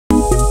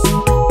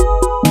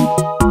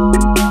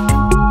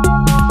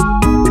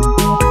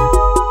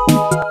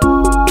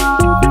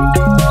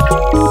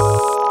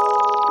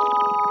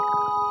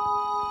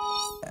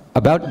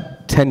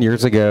About 10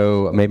 years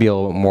ago, maybe a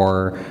little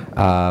more,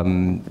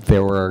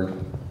 there were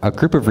a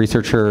group of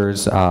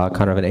researchers,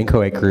 kind of an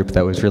inchoate group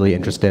that was really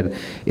interested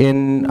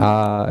in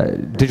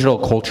digital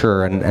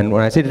culture. And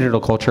when I say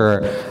digital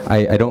culture,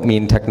 I don't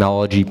mean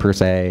technology per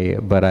se,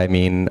 but I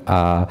mean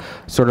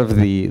sort of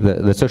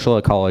the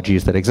social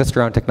ecologies that exist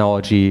around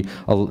technology,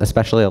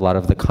 especially a lot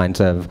of the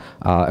kinds of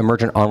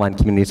emergent online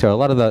communities. So a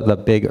lot of the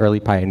big early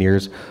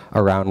pioneers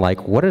around,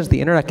 like, what is the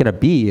internet going to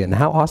be and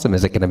how awesome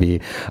is it going to be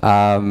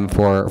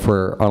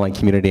for online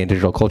community and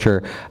digital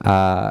culture.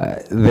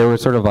 There was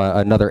sort of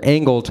another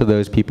angle to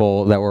those people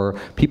that were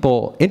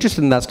people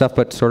interested in that stuff,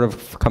 but sort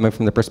of coming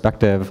from the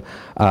perspective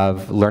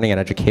of learning and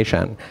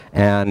education.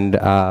 And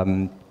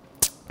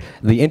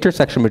the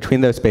intersection between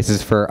those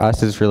spaces for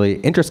us is really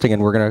interesting,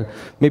 and we're going to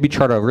maybe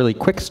chart a really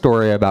quick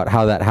story about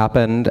how that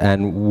happened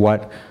and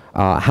what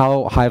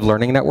how Hive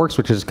Learning Networks,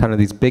 which is kind of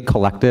these big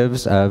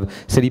collectives of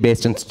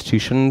city-based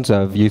institutions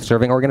of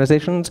youth-serving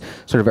organizations,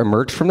 sort of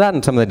emerged from that,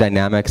 and some of the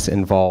dynamics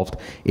involved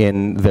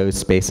in those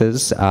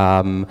spaces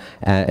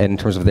in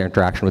terms of their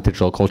interaction with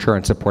digital culture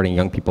and supporting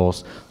young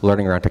people's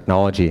learning around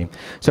technology.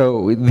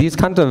 So these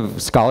kinds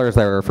of scholars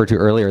that I referred to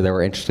earlier that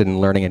were interested in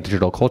learning and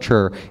digital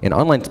culture in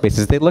online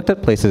spaces, they looked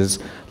at places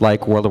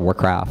like World of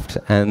Warcraft,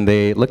 and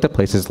they looked at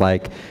places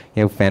like,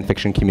 you know, fan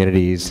fiction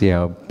communities, you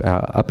know,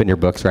 up in your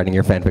books, writing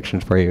your fan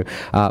fictions for you.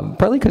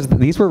 Partly because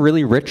these were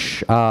really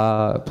rich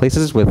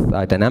places with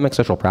dynamic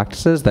social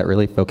practices that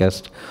really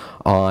focused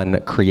on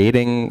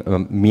creating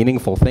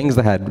meaningful things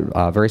that had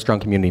very strong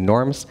community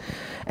norms.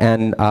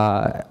 And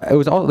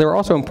they were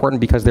also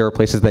important because they were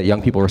places that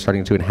young people were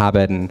starting to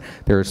inhabit, and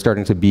there was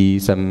starting to be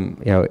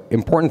some, you know,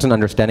 importance in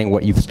understanding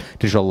what youth's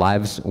digital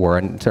lives were.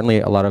 And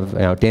certainly a lot of, you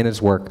know,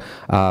 Dana's work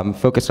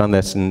focused on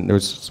this, and there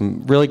was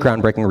some really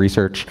groundbreaking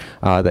research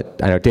that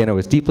I know Dana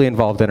was deeply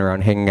involved in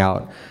around hanging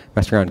out,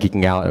 messing around,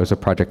 geeking out. It was a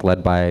project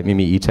led by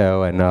Mimi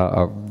Ito and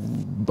a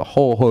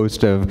whole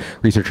host of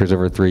researchers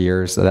over 3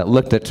 years that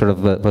looked at sort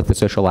of both the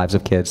social lives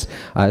of kids,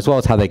 as well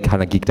as how they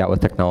kind of geeked out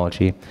with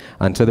technology.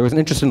 And so there was an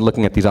interest in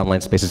looking at these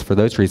online spaces for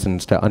those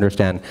reasons, to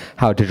understand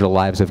how digital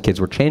lives of kids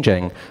were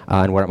changing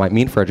and what it might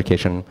mean for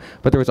education.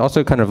 But there was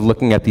also kind of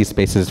looking at these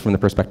spaces from the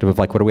perspective of,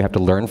 like, what do we have to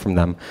learn from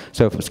them?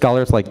 So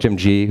scholars like Jim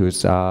G,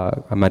 who's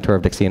a mentor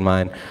of Dixie and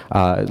mine,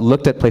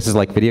 looked at places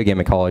like video game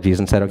ecologies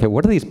and said, okay,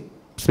 what are these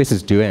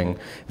spaces doing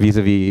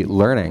vis-a-vis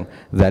learning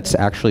that's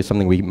actually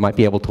something we might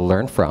be able to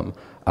learn from,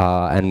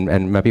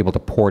 and might be able to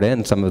port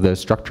in some of those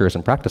structures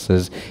and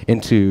practices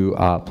into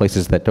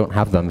places that don't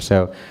have them.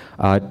 So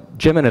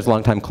Jim and his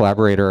longtime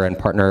collaborator and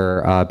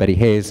partner, Betty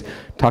Hayes,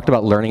 talked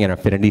about learning in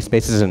affinity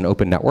spaces and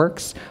open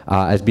networks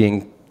as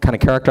being kind of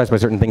characterized by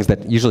certain things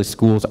that usually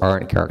schools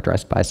aren't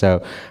characterized by.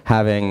 So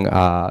having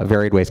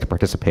varied ways to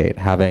participate,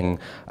 having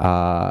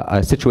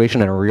a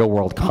situation in a real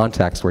world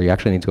context where you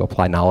actually need to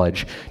apply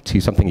knowledge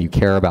to something you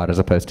care about as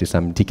opposed to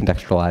some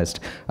decontextualized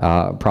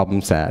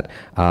problem set,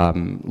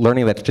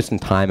 learning that's just in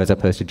time as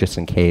opposed to just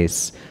in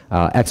case,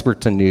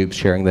 experts and noobs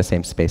sharing the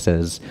same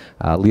spaces,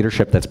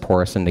 leadership that's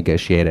porous and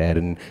negotiated,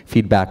 and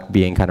feedback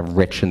being kind of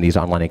rich in these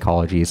online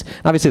ecologies.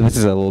 And obviously this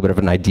is a little bit of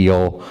an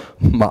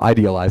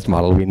idealized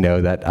model. We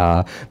know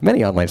that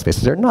many online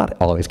spaces are not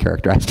always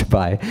characterized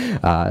by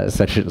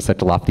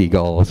such lofty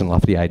goals and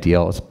lofty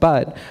ideals.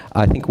 But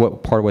I think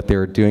part of what they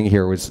were doing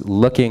here was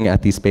looking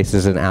at these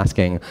spaces and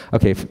asking,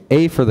 okay,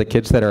 for the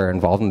kids that are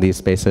involved in these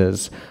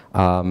spaces,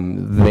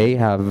 they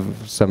have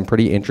some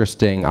pretty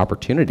interesting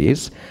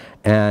opportunities.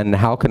 And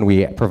how can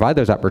we provide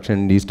those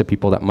opportunities to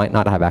people that might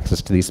not have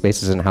access to these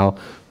spaces, and how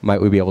might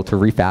we be able to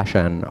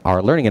refashion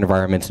our learning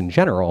environments in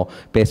general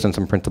based on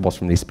some principles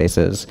from these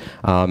spaces?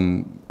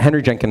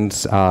 Henry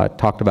Jenkins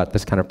talked about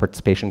this kind of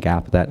participation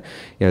gap, that,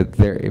 you know,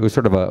 it was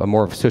sort of a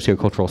more of a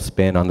sociocultural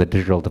spin on the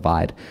digital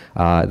divide,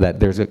 that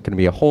there's going to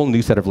be a whole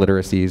new set of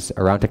literacies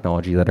around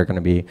technology that are going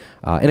to be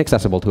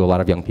inaccessible to a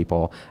lot of young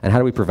people, and how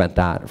do we prevent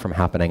that from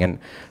happening? And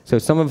so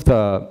some of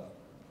the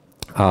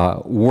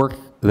work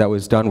that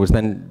was done was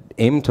then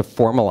aimed to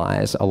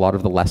formalize a lot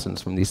of the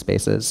lessons from these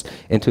spaces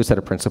into a set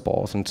of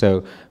principles. And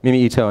so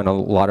Mimi Ito and a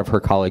lot of her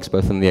colleagues,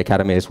 both in the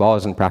academy as well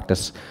as in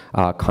practice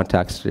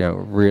context, you know,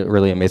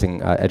 really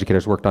amazing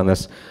educators, worked on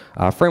this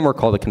framework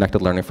called the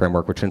Connected Learning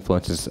Framework, which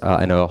influences,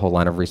 I know, a whole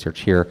line of research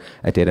here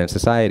at Data and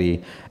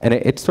Society. And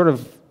it sort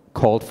of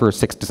called for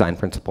 6 design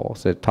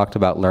principles. It talked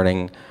about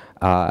learning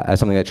as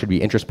something that should be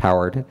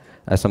interest-powered,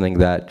 as something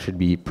that should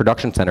be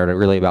production-centered,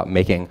 really about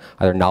making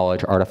either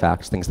knowledge,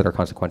 artifacts, things that are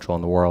consequential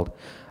in the world.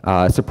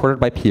 Supported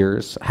by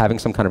peers, having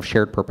some kind of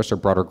shared purpose or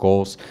broader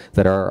goals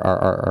that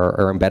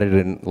are embedded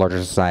in larger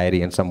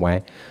society in some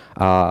way.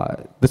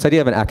 This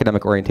idea of an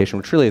academic orientation,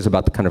 which really is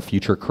about the kind of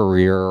future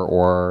career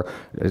or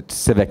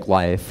civic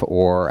life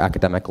or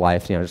academic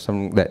life, you know,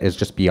 something that is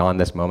just beyond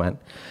this moment.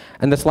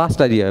 And this last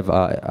idea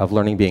of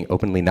learning being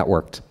openly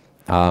networked,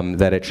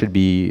 that it should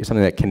be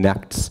something that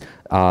connects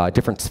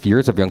different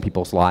spheres of young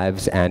people's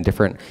lives and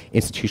different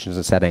institutions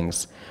and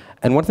settings.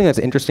 And one thing that's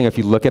interesting if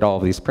you look at all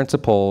of these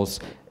principles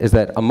is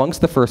that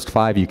amongst the first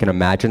 5, you can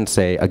imagine,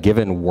 say, a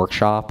given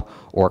workshop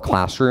or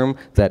classroom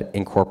that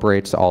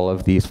incorporates all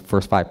of these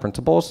first 5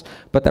 principles.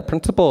 But that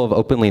principle of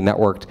openly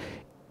networked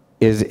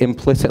is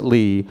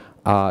implicitly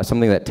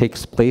something that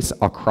takes place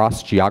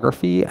across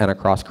geography and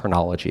across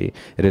chronology.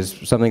 It is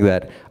something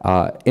that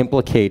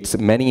implicates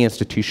many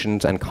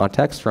institutions and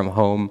contexts, from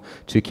home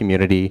to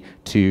community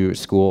to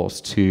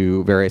schools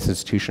to various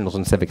institutions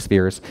and civic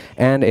spheres.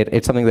 And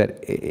it's something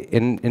that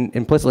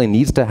implicitly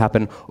needs to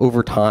happen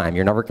over time.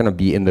 You're never going to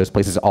be in those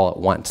places all at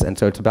once. And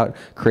so it's about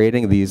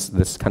creating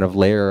this kind of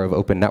layer of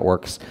open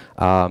networks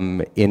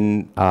across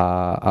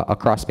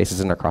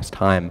spaces and across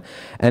time.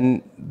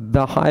 And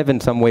the Hive, in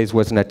some ways,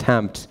 was an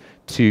attempt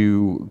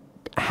to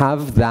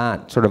have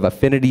that sort of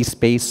affinity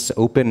space,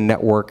 open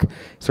network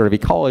sort of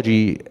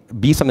ecology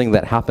be something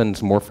that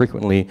happens more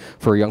frequently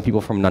for young people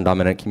from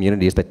non-dominant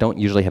communities that don't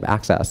usually have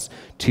access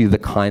to the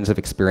kinds of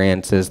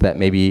experiences that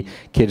maybe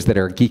kids that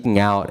are geeking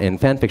out in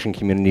fanfiction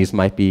communities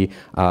might be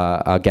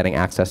getting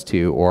access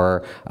to,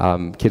 or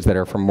kids that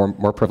are from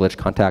more privileged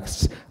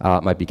contexts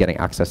might be getting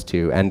access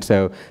to. And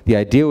so the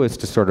idea was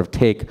to sort of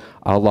take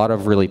a lot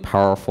of really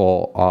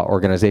powerful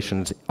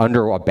organizations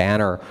under a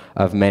banner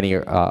of many,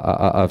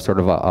 of sort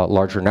of a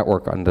larger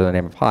network under the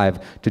name of Hive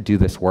to do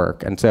this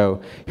work. And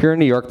so here in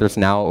New York, there's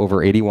now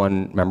over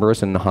 81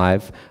 members in the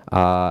Hive.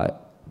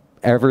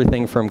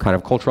 Everything from kind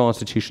of cultural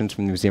institutions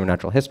from the Museum of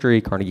Natural History,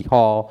 Carnegie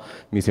Hall,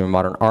 Museum of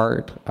Modern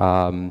Art,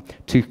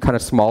 to kind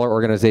of smaller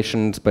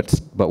organizations, but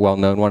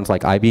well-known ones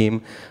like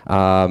I-Beam,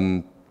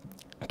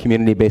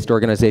 community-based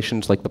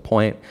organizations like The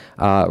Point,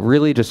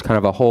 really just kind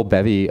of a whole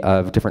bevy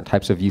of different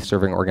types of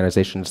youth-serving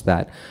organizations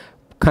that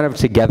kind of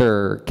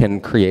together can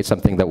create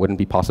something that wouldn't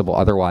be possible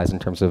otherwise in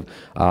terms of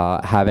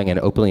having an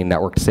openly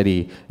networked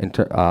city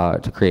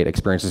to create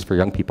experiences for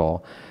young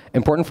people.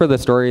 Important for the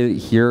story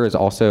here is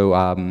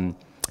also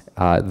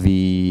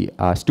the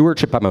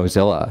stewardship by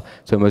Mozilla.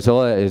 So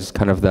Mozilla is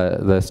kind of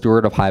the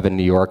steward of Hive in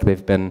New York.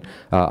 They've been,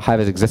 Hive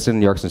has existed in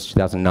New York since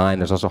 2009.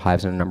 There's also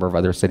Hives in a number of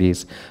other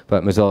cities,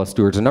 but Mozilla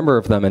stewards a number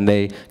of them, and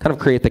they kind of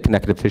create the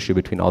connective tissue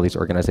between all these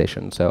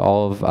organizations. So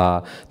all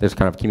of, there's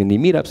kind of community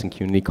meetups and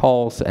community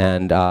calls,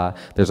 and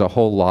there's a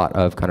whole lot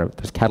of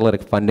there's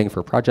catalytic funding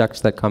for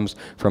projects that comes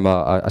from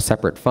a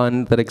separate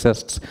fund that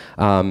exists.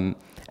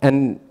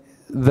 And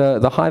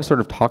the Hive sort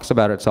of talks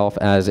about itself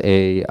as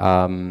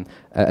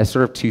as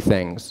sort of 2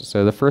 things.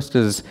 So the first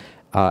is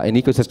an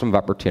ecosystem of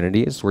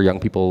opportunities where young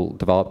people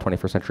develop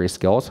 21st century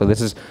skills. So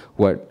this is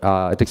what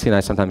Dixie and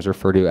I sometimes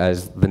refer to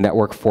as the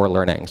network for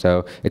learning.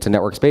 So it's a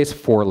network space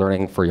for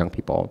learning for young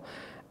people.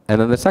 And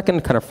then the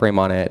second kind of frame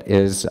on it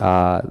is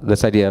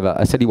this idea of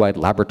a citywide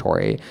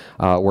laboratory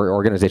where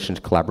organizations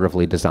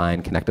collaboratively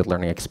design connected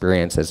learning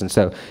experiences. And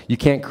so you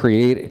can't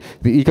create,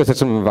 the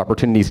ecosystem of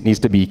opportunities needs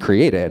to be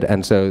created.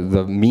 And so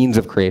the means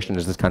of creation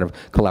is this kind of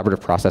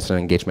collaborative process and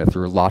engagement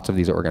through lots of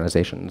these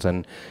organizations.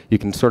 And you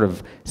can sort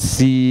of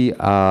see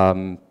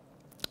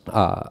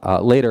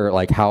later,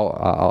 like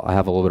how I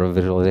have a little bit of a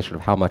visualization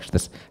of how much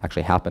this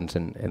actually happens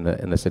in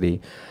the city.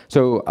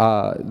 So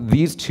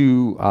these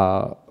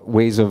 2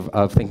 ways of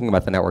thinking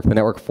about the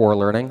network for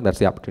learning, that's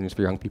the opportunities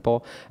for young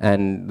people,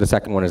 and the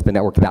second one is the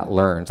network that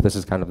learns. This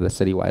is kind of the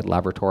citywide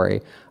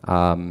laboratory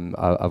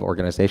of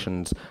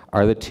organizations,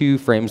 are the 2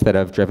 frames that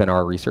have driven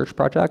our research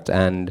project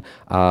and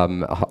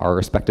our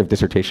respective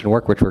dissertation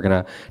work, which we're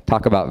going to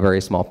talk about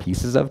very small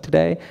pieces of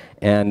today.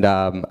 And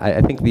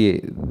I think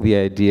the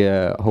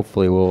idea,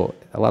 hopefully,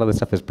 a lot of this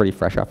stuff is pretty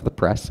fresh off the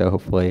press, so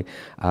hopefully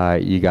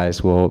you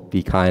guys will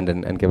be kind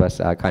and give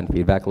us kind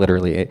feedback,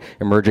 literally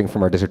emerging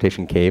from our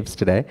dissertation caves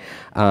today.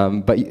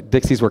 But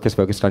Dixie's work is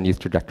focused on youth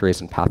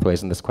trajectories and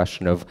pathways and this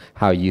question of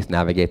how youth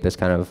navigate this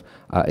kind of,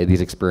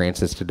 these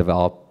experiences to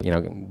develop,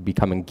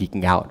 becoming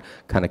geeking out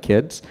kind of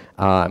kids.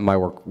 My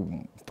work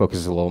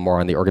focuses a little more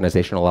on the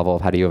organizational level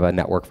of how do you have a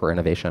network for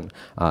innovation,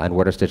 and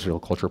where does digital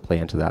culture play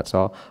into that.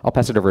 So I'll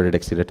pass it over to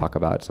Dixie to talk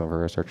about some of her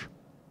research.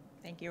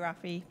 Thank you,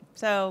 Rafi.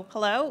 So,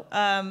 hello.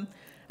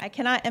 I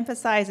cannot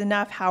emphasize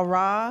enough how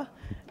raw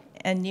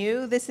and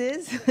new this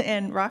is,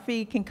 and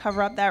Rafi can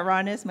cover up that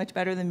rawness much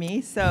better than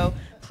me. So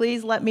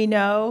please let me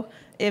know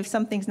if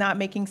something's not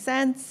making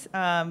sense.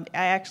 I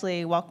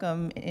actually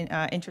welcome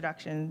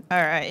interruptions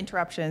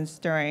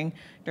during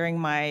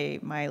my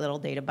little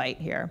data bite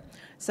here.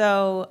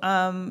 So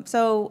I'm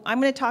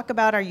going to talk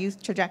about our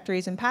youth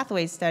trajectories and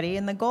pathways study,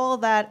 and the goal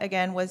of that,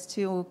 again, was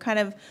to kind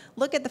of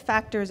look at the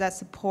factors that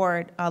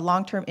support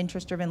long-term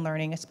interest-driven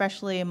learning,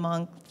 especially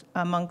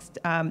amongst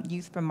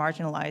youth from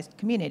marginalized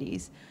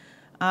communities.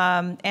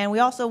 And we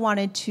also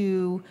wanted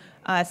to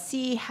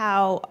see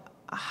how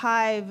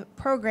Hive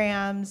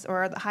programs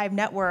or the Hive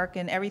network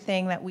and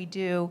everything that we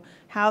do,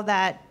 how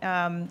that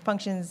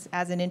functions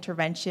as an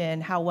intervention,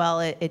 how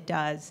well it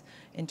does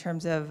in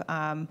terms of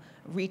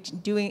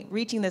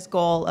reaching this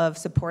goal of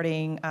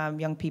supporting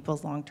young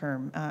people's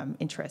long-term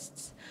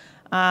interests.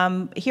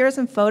 Here are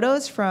some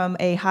photos from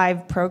a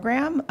Hive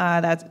program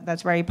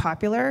that's very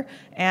popular,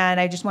 and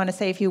I just want to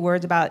say a few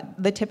words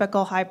about the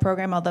typical Hive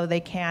program, although they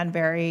can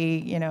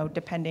vary,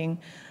 depending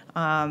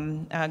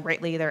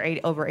greatly. There are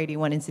over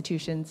 81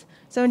 institutions.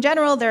 So in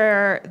general,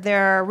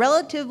 they're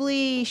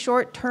relatively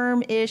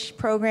short-term-ish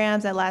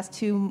programs that last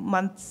 2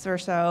 months or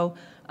so.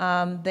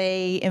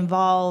 They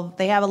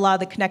have a lot of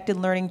the connected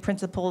learning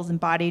principles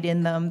embodied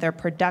in them. They're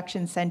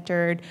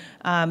production-centered.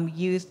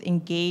 Youth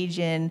engage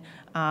in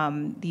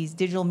these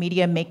digital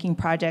media making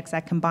projects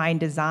that combine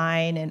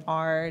design and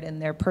art, and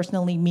they're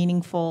personally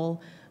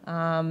meaningful.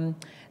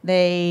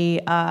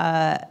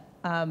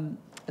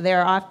 There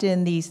are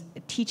often these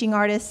teaching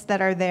artists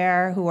that are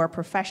there who are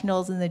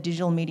professionals in the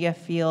digital media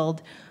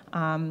field,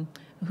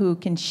 who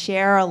can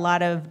share a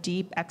lot of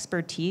deep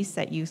expertise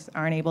that youth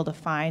aren't able to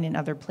find in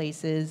other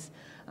places.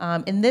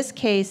 In this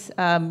case,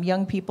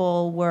 young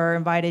people were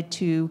invited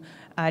to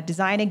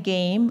design a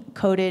game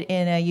coded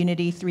in a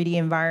Unity 3D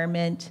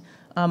environment,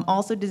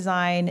 also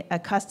design a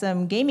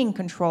custom gaming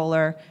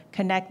controller,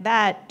 connect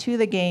that to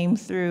the game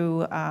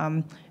through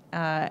an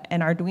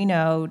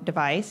Arduino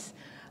device.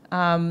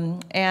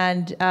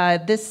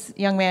 This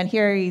young man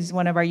here, he's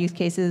one of our youth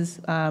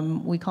cases.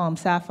 We call him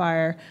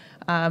Sapphire.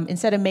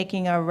 Instead of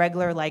making a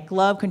regular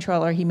glove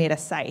controller, he made a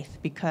scythe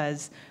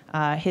because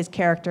his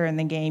character in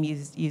the game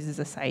uses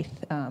a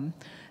scythe.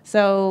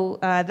 So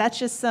that's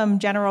just some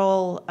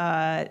general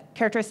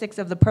characteristics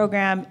of the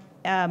program.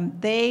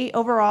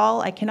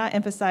 Overall, I cannot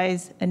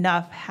emphasize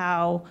enough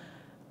how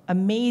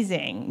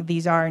amazing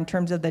these are in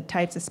terms of the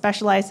types of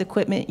specialized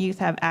equipment youth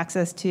have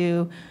access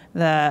to,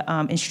 the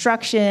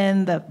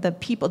instruction, the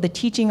people, the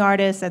teaching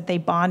artists that they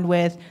bond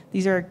with.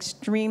 These are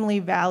extremely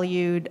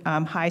valued,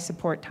 high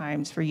support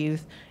times for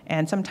youth.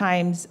 And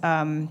sometimes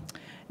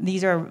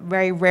these are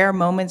very rare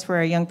moments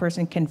where a young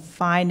person can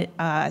find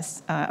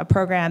a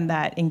program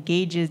that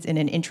engages in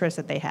an interest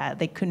that they had.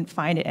 They couldn't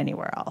find it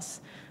anywhere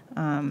else.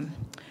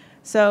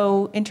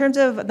 So in terms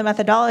of the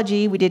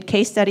methodology, we did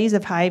case studies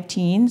of Hive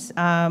teens,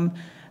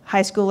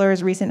 high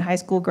schoolers, recent high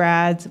school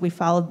grads. We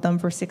followed them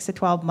for 6 to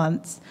 12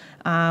 months.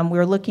 We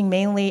were looking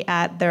mainly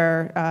at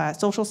their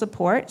social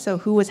support, so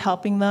who was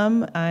helping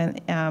them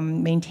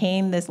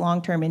maintain this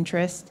long-term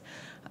interest,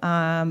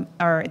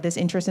 or this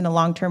interest in a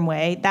long-term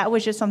way. That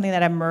was just something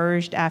that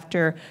emerged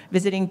after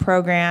visiting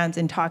programs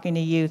and talking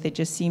to youth. It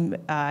just seemed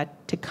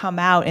to come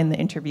out in the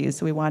interviews,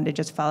 so we wanted to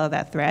just follow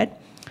that thread.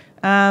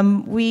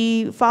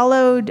 We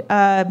followed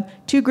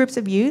 2 groups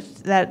of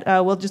youth that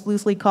we'll just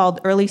loosely call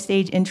early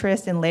stage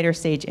interest and later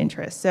stage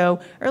interest.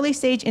 So early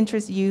stage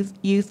interest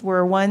youth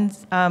were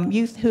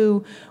youth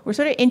who were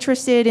sort of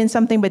interested in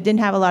something but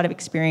didn't have a lot of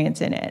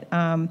experience in it.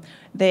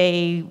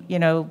 They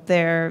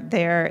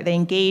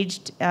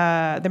engaged.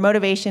 Their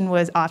motivation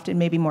was often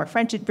maybe more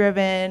friendship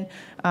driven.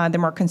 They're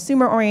more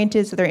consumer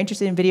oriented, so they're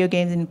interested in video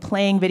games and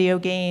playing video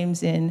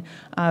games, in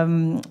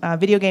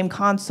video game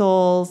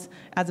consoles,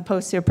 as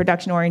opposed to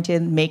production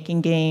oriented,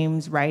 making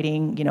games,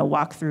 writing,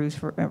 walkthroughs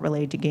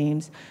related to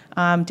games.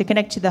 To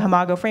connect to the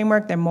Hamago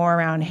framework, they're more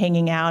around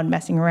hanging out and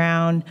messing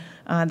around.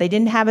 They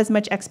didn't have as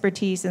much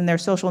expertise, and their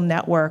social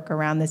network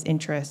around this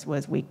interest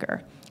was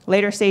weaker.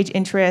 Later stage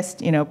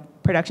interest,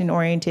 production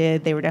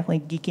oriented, they were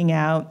definitely geeking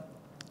out,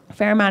 a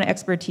fair amount of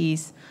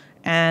expertise,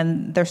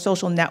 and their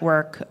social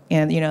network,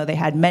 and they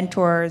had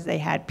mentors, they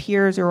had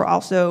peers who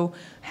also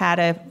had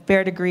a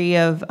fair degree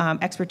of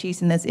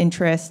expertise in this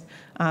interest.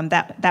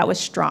 That was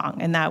strong,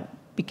 and that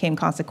became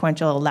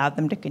consequential, allowed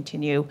them to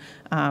continue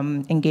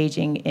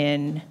engaging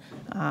in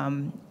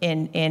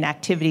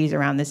activities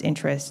around this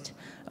interest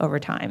over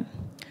time.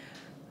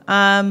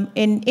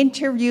 In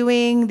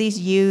interviewing these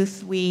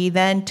youth, we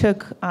then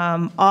took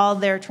all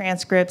their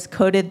transcripts,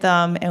 coded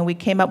them, and we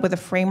came up with a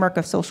framework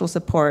of social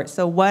support.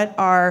 So we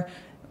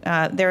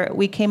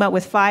came up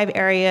with 5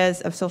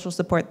 areas of social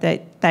support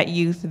that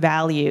youth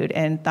valued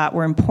and thought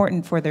were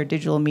important for their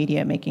digital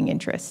media making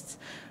interests.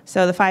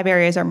 So the 5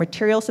 areas are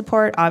material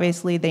support.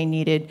 Obviously, they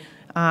needed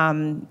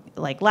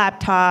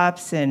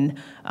laptops and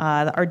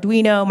the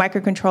Arduino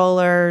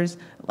microcontrollers,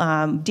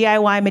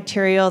 DIY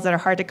materials that are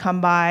hard to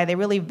come by. They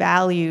really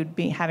valued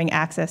having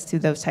access to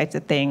those types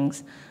of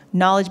things.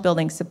 Knowledge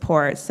building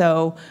support,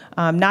 so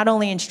not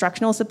only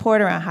instructional support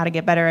around how to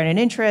get better at an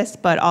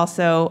interest, but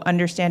also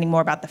understanding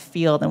more about the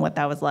field and what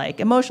that was like.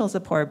 Emotional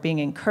support, being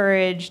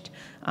encouraged,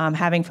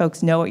 having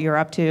folks know what you're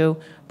up to.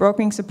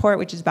 Brokering support,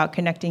 which is about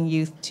connecting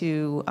youth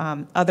to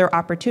other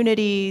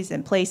opportunities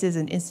and places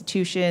and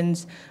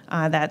institutions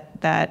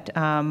that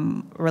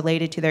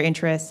related to their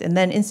interests. And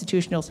then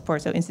institutional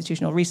support, so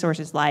institutional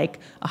resources like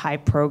a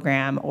Hive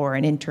program or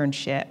an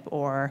internship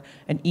or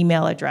an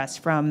email address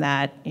from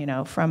that,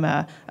 from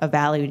a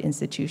valued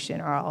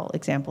institution are all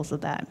examples of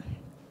that.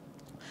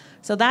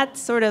 So that's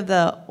sort of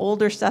the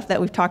older stuff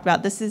that we've talked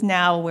about. This is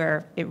now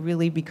where it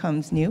really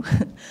becomes new.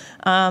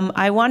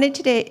 I wanted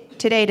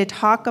today to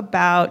talk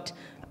about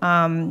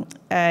kind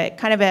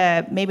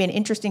of maybe an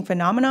interesting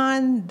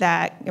phenomenon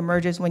that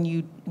emerges when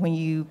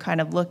you kind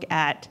of look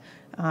at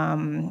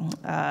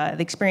the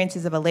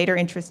experiences of a later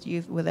interest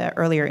youth with an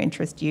earlier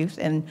interest youth.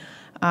 And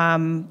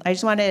I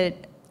just want to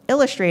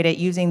illustrate it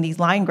using these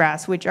line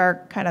graphs, which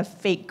are kind of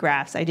fake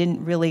graphs. I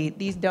didn't really,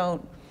 these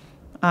don't,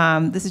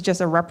 this is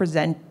just a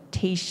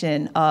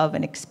representation of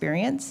an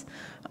experience.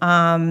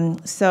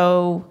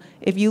 So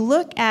if you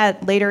look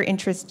at later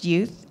interest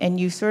youth and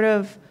you sort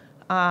of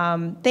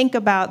think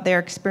about their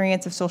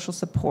experience of social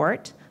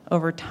support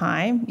over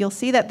time, you'll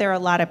see that there are a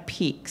lot of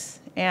peaks.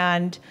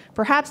 And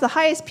perhaps the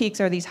highest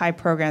peaks are these Hive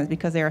programs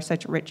because they are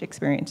such rich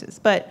experiences.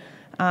 But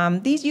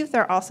these youth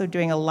are also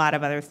doing a lot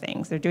of other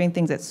things. They're doing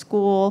things at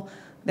school.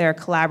 They're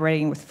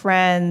collaborating with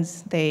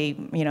friends. They,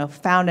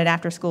 found an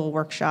after-school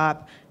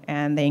workshop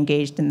and they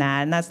engaged in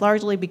that. And that's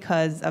largely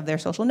because of their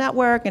social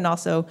network, and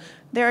also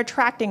they're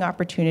attracting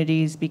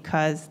opportunities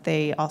because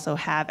they also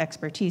have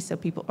expertise. So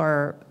people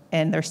are,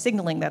 and they're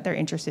signaling that they're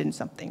interested in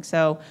something.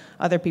 So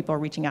other people are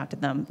reaching out to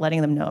them,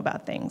 letting them know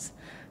about things.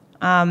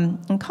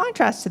 In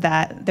contrast to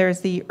that,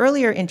 there's the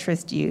earlier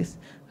interest youth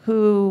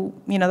who,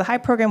 the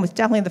Hive program was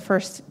definitely the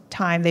first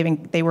time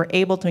they were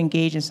able to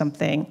engage in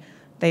something.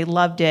 They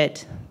loved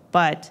it,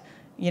 but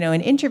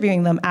in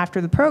interviewing them after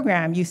the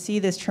program, you see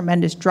this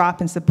tremendous drop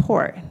in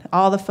support.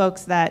 All the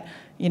folks that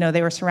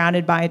they were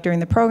surrounded by during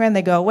the program,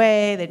 they go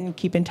away, they didn't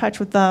keep in touch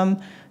with them,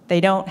 they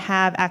don't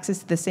have access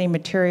to the same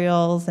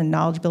materials and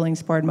knowledge building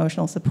support,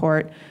 emotional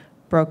support,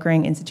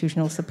 brokering,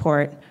 institutional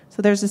support.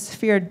 So there's a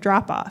severe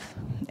drop-off.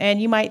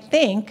 And you might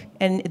think,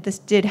 and this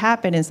did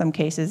happen in some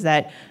cases,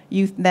 that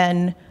youth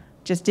then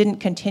just didn't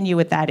continue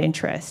with that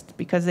interest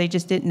because they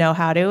just didn't know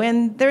how to.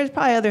 And there's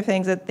probably other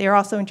things that they're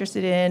also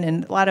interested in,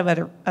 and a lot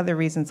of other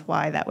reasons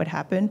why that would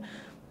happen.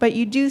 But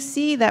you do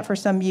see that for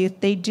some youth,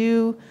 they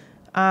do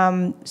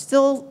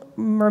still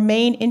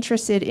remain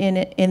interested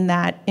in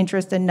that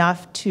interest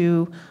enough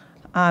to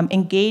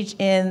engage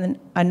in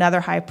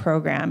another Hive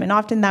program. And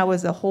often that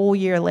was a whole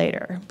year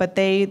later. But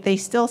they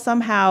still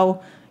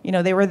somehow,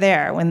 they were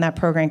there when that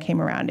program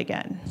came around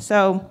again.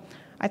 So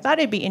I thought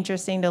it'd be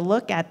interesting to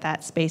look at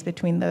that space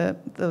between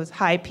those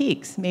high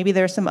peaks. Maybe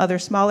there's some other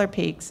smaller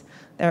peaks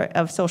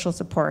of social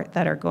support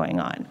that are going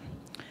on.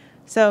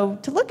 So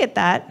to look at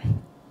that,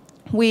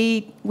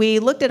 we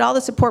looked at all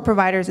the support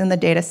providers in the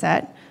data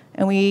set,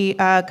 and we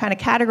kind of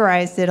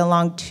categorized it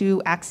along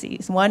two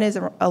axes. One is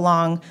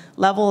along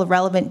level of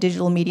relevant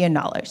digital media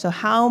knowledge. So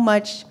how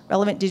much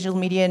relevant digital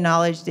media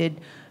knowledge did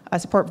a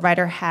support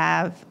provider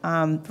have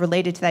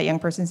related to that young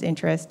person's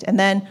interest? And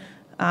then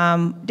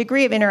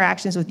degree of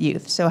interactions with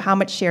youth. So how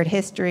much shared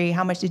history,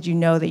 how much did you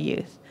know the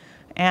youth?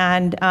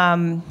 And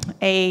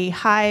a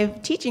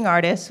Hive teaching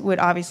artist would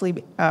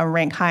obviously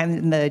rank high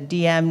in the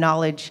DM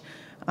knowledge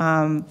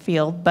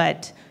field,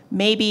 but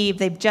maybe if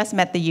they've just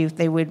met the youth,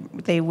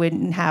 they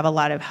wouldn't have a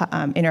lot of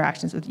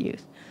interactions with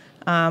youth.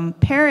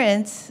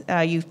 Parents,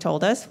 you've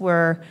told us,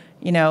 were,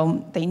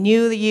 they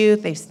knew the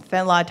youth, they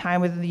spent a lot of time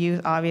with the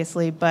youth,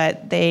 obviously,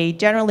 but they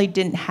generally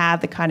didn't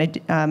have the kind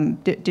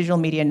of digital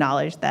media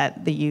knowledge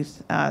that the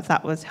youth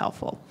thought was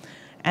helpful.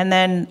 And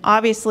then,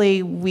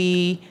 obviously,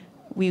 we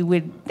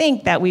would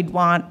think that we'd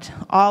want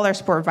all our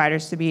support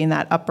providers to be in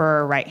that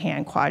upper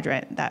right-hand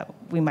quadrant that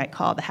we might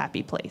call the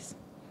happy place.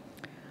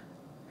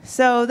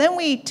 So then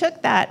we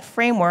took that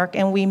framework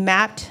and we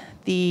mapped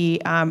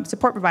the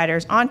support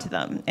providers onto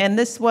them. And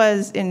this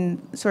was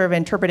in sort of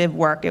interpretive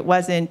work. It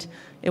wasn't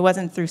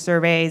through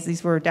surveys.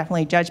 These were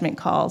definitely judgment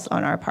calls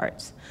on our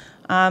parts.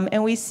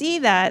 And we see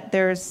that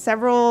there's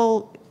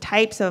several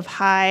types of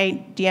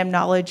high DM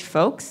knowledge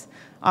folks.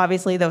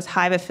 Obviously, those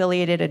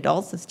Hive-affiliated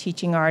adults, those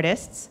teaching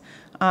artists.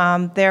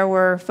 There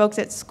were folks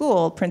at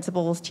school,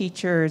 principals,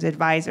 teachers,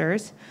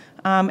 advisors.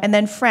 And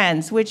then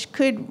friends, which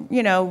could,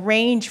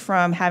 range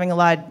from having a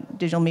lot of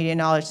digital media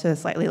knowledge to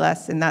slightly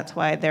less, and that's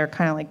why they're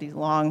kind of like these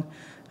long,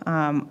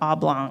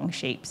 oblong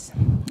shapes.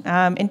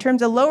 In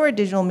terms of lower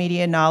digital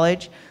media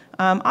knowledge,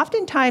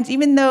 oftentimes,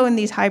 even though in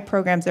these Hive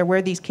programs there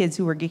were these kids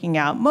who were geeking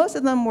out, most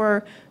of them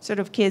were sort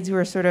of kids who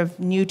were sort of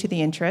new to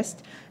the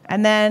interest.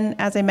 And then,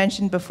 as I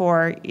mentioned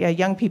before,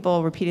 young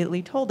people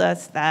repeatedly told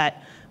us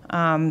that,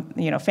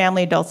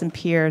 family, adults, and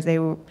peers,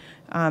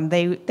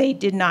 they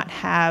did not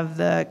have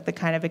the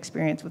kind of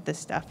experience with this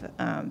stuff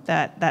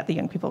that the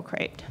young people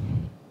craved.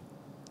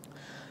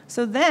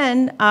 So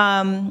then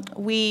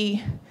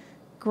we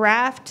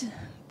graphed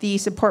the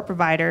support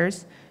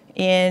providers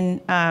in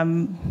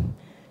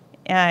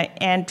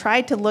and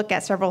tried to look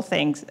at several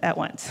things at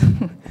once.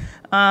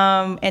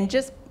 And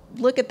just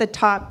look at the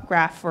top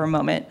graph for a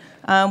moment.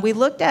 We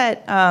looked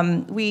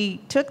at, we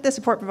took the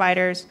support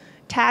providers,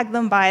 tagged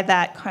them by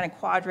that kind of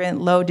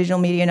quadrant, low digital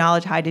media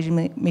knowledge, high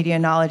digital media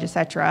knowledge, et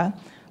cetera.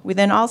 We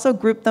then also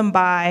grouped them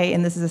by,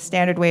 and this is a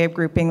standard way of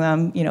grouping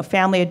them,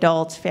 family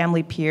adults,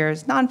 family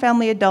peers,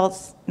 non-family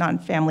adults,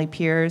 non-family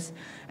peers.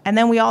 And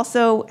then we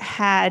also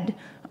had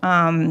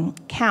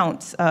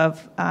counts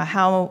of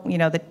how,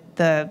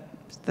 the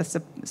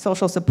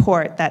social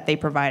support that they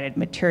provided,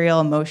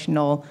 material,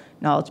 emotional,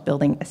 knowledge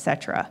building, et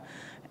cetera.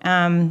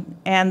 And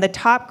the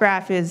top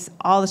graph is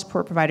all the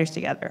support providers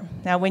together.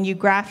 Now, when you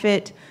graph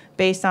it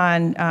based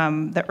on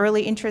the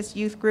early interest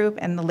youth group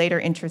and the later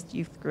interest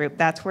youth group.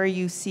 That's where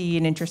you see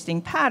an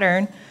interesting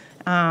pattern,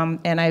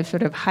 and I've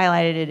sort of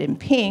highlighted it in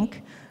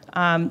pink.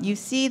 You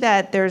see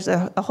that there's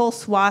a whole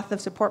swath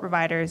of support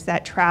providers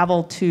that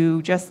travel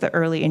to just the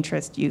early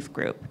interest youth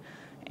group.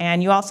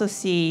 And you also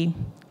see,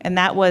 and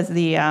that was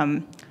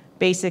the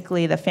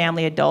basically the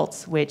family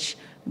adults, which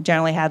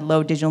generally had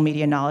low digital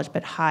media knowledge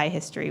but high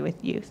history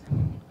with youth.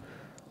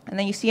 And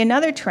then you see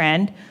another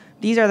trend.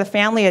 These are the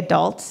family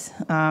adults,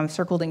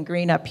 circled in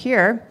green up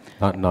here.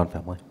 Not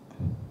non-family.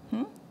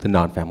 The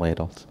non-family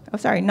adults. Oh,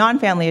 sorry,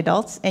 non-family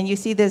adults. And you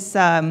see this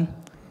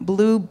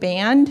blue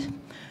band.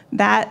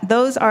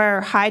 Those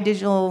are high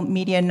digital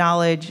media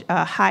knowledge,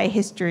 high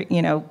history,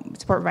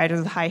 support providers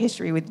with high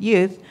history with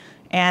youth.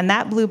 And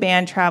that blue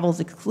band travels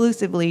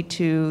exclusively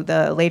to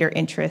the later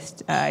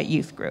interest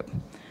youth group.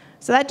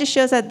 So that just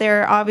shows that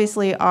there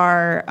obviously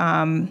are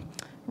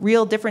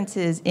real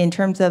differences in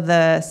terms of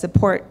the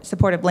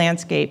supportive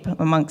landscape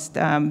amongst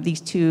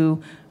these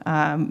two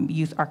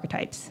youth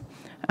archetypes.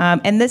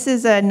 And this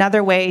is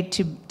another way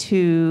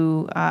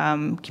to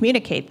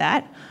communicate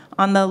that.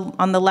 On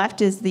the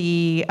left is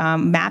the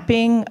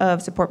mapping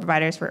of support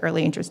providers for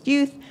early interest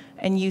youth,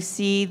 and you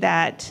see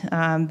that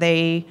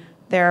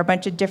there are a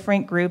bunch of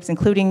different groups,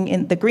 including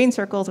in the green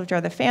circles, which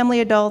are the family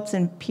adults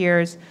and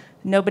peers.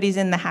 Nobody's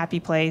in the happy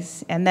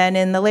place. And then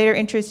in the later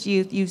interest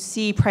youth, you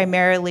see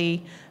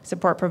primarily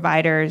support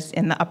providers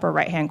in the upper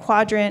right-hand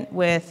quadrant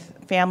with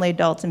family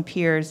adults and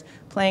peers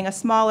playing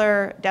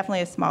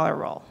definitely a smaller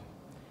role.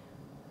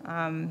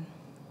 But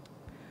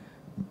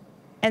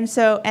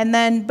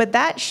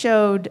that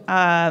showed,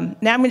 now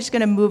I'm just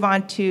gonna move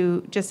on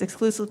to just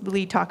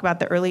exclusively talk about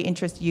the early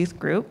interest youth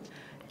group.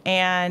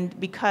 And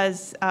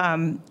because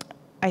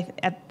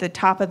at the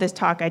top of this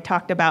talk, I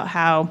talked about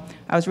how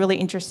I was really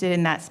interested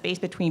in that space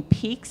between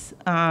peaks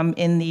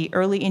in the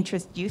early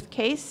interest youth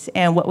case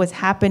and what was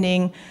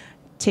happening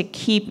to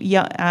keep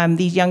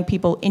these young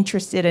people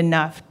interested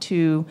enough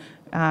to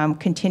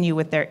continue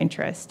with their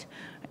interest.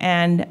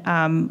 And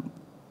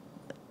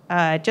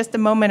just a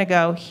moment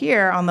ago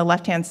here on the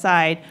left-hand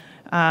side,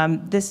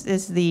 this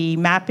is the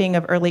mapping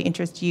of early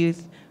interest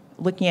youth,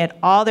 looking at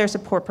all their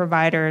support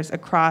providers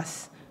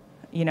across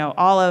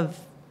all of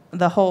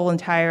the whole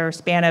entire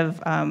span of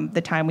the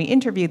time we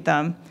interviewed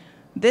them.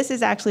 This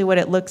is actually what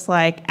it looks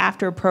like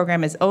after a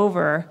program is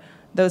over.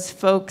 Those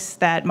folks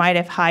that might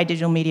have high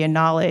digital media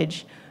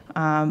knowledge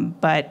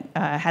but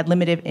had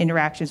limited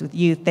interactions with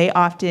youth, they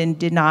often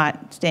did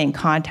not stay in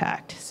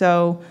contact.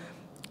 So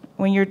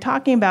when you're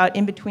talking about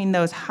in between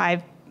those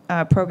Hive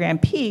program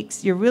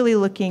peaks, you're really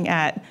looking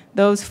at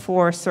those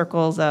 4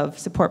 circles of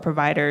support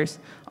providers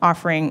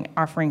offering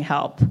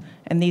help.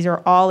 And these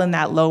are all in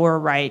that lower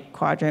right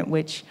quadrant,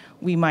 which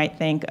we might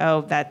think,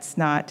 oh, that's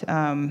not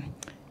the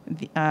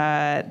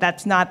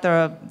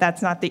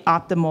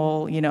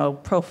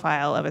optimal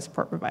profile of a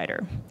support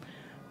provider.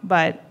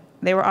 But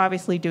they were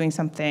obviously doing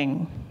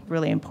something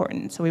really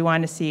important, so we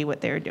wanted to see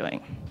what they were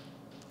doing.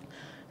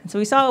 And so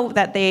we saw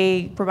that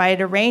they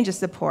provided a range of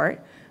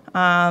support.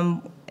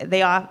 All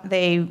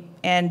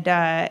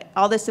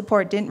this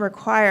support didn't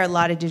require a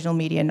lot of digital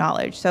media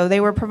knowledge. So they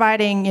were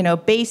providing,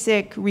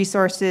 basic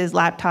resources,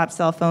 laptops,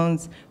 cell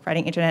phones,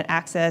 providing internet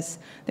access.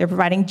 They were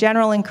providing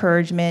general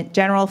encouragement,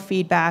 general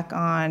feedback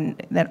on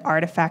that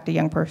artifact a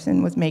young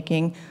person was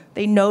making.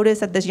 They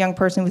noticed that this young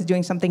person was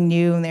doing something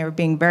new, and they were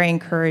being very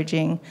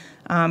encouraging.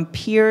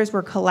 Peers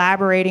were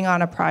collaborating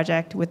on a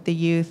project with the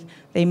youth.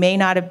 They may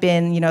not have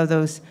been,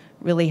 those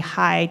really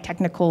high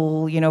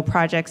technical,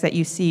 projects that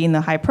you see in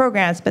the high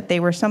programs, but they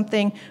were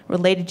something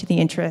related to the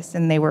interest,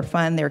 and they were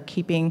fun. They were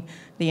keeping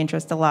the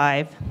interest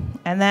alive.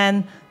 And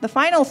then the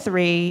final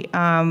 3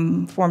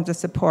 forms of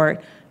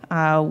support,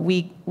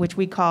 which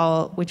we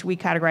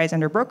categorize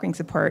under brokering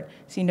support,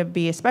 seem to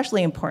be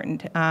especially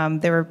important.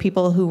 There were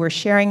people who were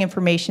sharing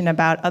information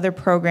about other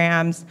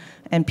programs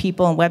and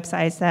people and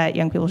websites that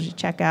young people should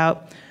check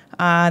out.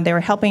 They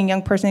were helping a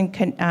young person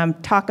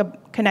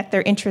connect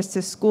their interests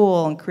to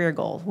school and career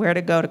goals, where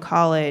to go to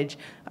college,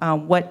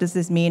 what does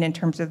this mean in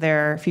terms of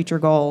their future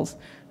goals.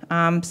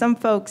 Some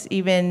folks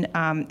even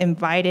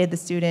invited the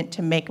student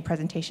to make a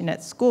presentation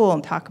at school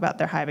and talk about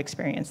their Hive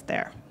experience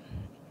there.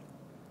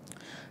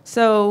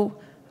 So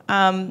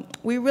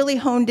we really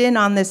honed in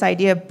on this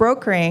idea of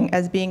brokering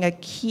as being a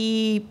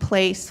key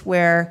place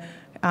where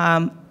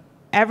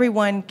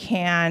everyone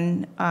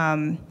can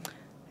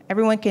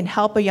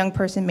help a young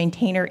person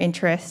maintain her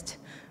interest,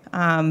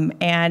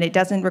 and it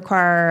doesn't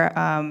require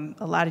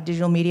a lot of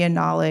digital media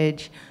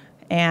knowledge,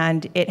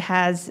 and it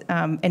has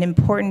an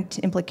important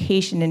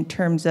implication in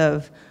terms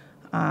of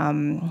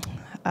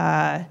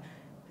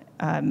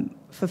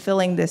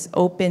fulfilling this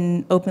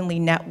openly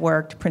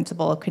networked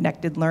principle of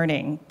connected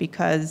learning,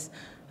 because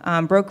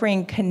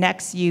brokering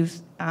connects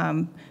youth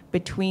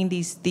between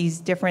these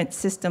different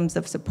systems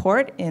of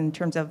support in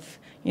terms of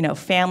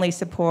family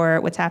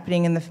support, what's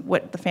happening in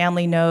what the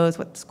family knows,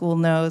 what the school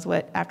knows,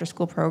 what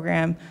after-school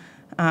program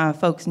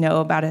folks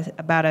know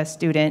about a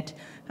student.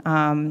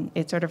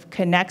 It sort of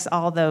connects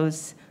all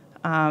those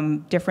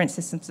different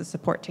systems of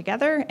support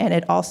together. And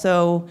it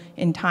also,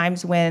 in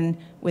times when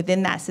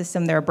within that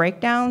system there are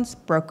breakdowns,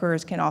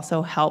 brokers can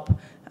also help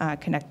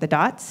connect the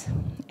dots.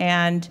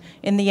 And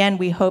in the end,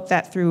 we hope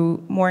that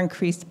through more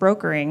increased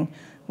brokering,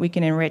 we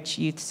can enrich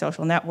youth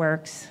social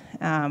networks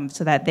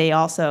so that they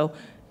also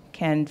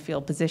can feel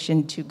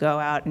positioned to go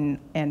out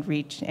and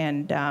reach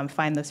and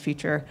find those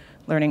future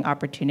learning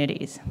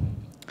opportunities.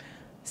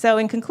 So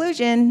in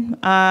conclusion,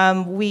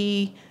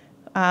 we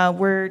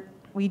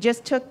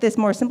just took this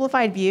more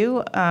simplified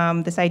view,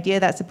 this idea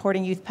that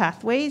supporting youth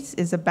pathways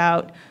is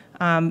about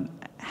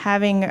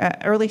having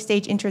early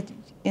stage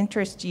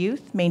interest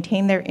youth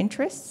maintain their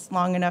interests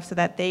long enough so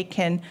that they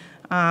can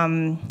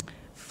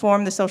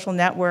form the social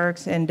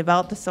networks and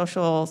develop the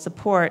social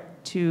support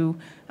to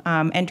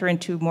enter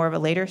into more of a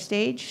later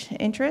stage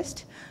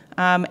interest.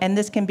 And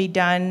this can be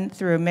done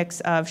through a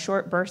mix of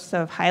short bursts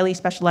of highly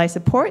specialized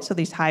support, so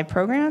these Hive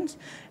programs,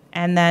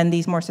 and then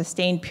these more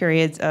sustained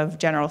periods of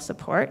general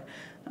support.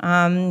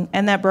 And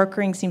that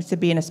brokering seems to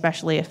be an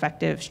especially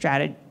effective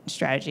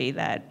strategy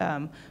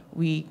that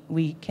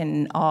we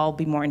can all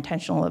be more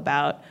intentional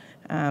about,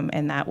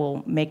 and that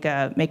will make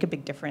a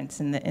big difference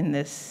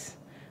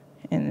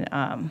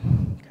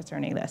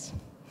concerning this.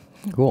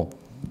 Cool.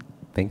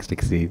 Thanks,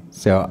 Dixie.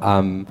 So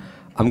I'm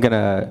going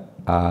to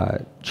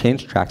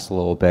change tracks a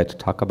little bit to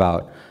talk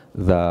about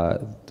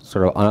the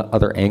sort of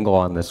other angle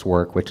on this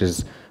work, which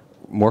is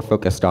more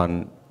focused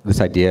on this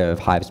idea of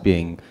Hives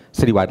being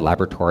citywide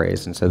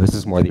laboratories. And so this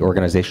is more the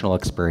organizational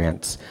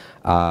experience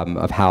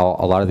of how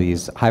a lot of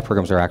these Hive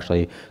programs are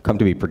actually come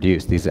to be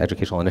produced. These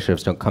educational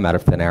initiatives don't come out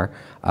of thin air.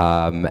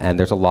 And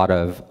there's a lot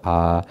of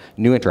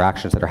new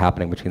interactions that are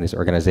happening between these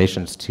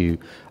organizations to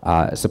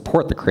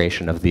support the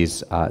creation of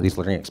these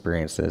learning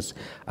experiences.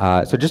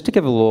 So just to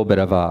give a little bit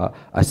of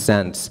a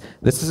sense,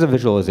 this is a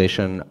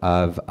visualization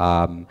of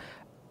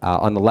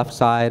on the left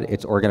side,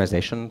 it's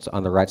organizations.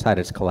 On the right side,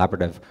 it's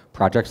collaborative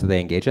projects that they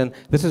engage in.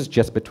 This is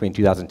just between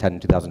 2010 and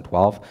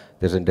 2012.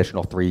 There's an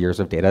additional 3 years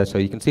of data. So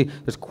you can see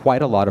there's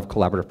quite a lot of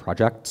collaborative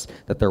projects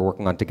that they're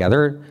working on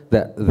together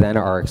that then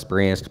are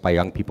experienced by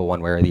young people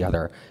one way or the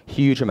other.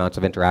 Huge amounts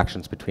of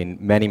interactions between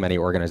many, many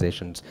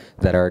organizations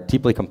that are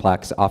deeply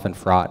complex, often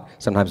fraught,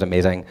 sometimes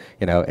amazing.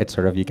 You know, it's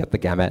sort of, you get the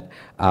gamut.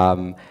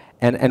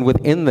 And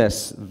within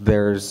this,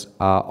 there's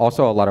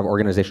also a lot of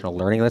organizational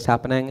learning that's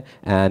happening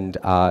and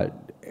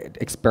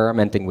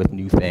experimenting with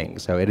new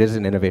things. So it is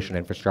an innovation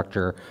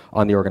infrastructure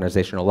on the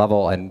organizational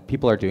level, and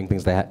people are doing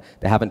things they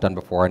haven't done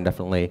before and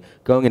definitely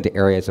going into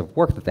areas of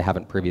work that they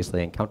haven't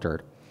previously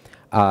encountered.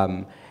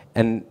 And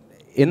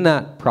in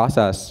that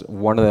process,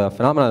 one of the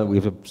phenomena that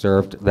we've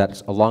observed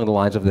that's along the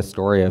lines of this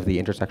story of the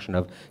intersection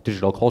of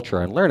digital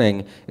culture and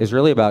learning is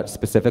really about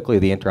specifically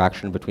the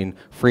interaction between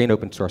free and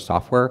open source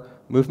software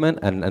movement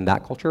and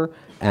that culture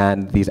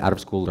and these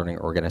out-of-school learning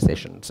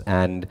organizations.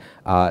 And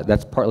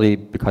that's partly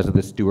because of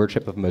the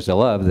stewardship of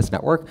Mozilla, of this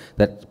network,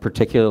 that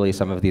particularly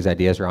some of these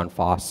ideas around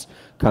FOSS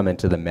come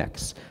into the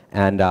mix.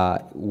 And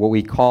what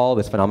we call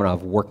this phenomenon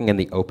of working in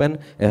the open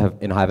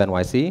in Hive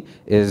NYC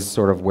is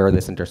sort of where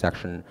this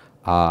intersection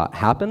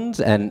happens,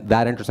 and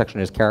that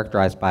intersection is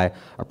characterized by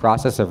a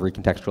process of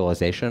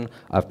recontextualization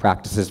of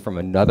practices from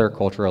another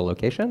cultural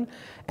location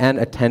and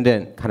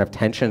attendant kind of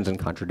tensions and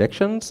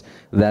contradictions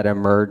that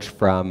emerge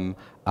from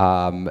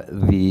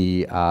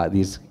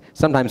these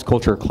sometimes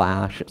culture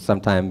clash,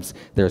 sometimes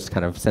there's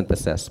kind of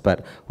synthesis.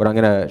 But what I'm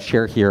going to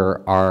share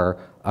here are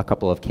a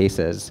couple of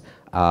cases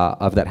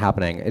of that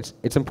happening.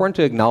 It's important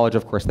to acknowledge,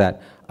 of course,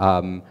 that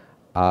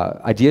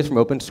ideas from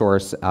open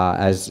source,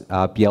 as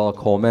Biela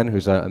Coleman,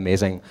 who's an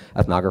amazing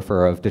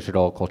ethnographer of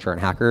digital culture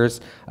and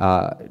hackers,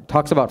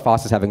 talks about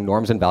FOSS as having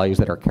norms and values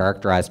that are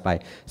characterized by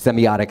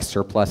semiotic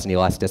surplus and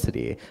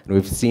elasticity. And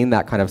we've seen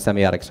that kind of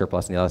semiotic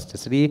surplus and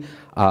elasticity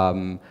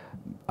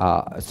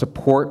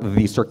support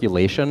the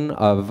circulation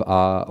of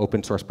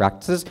open source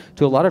practices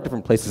to a lot of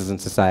different places in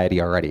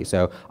society already.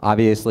 So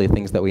obviously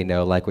things that we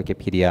know like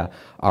Wikipedia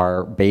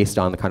are based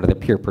on the kind of the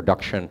peer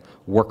production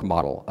work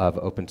model of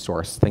open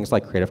source. Things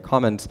like Creative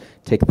Commons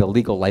take the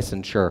legal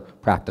licensure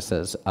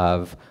practices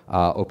of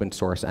open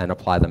source and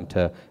apply them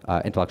to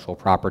intellectual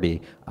property.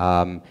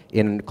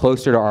 In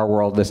closer to our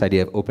world, this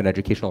idea of open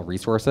educational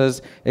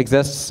resources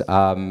exists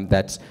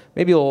that's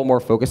maybe a little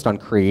more focused on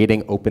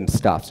creating open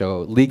stuff.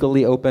 So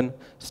legally open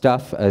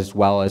stuff as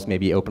well as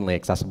maybe openly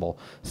accessible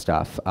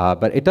stuff.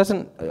 But it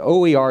doesn't,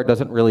 OER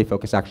doesn't really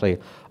focus actually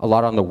a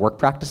lot on the work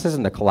practices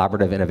and the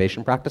collaborative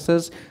innovation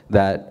practices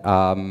that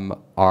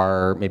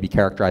are maybe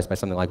characterized by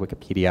something like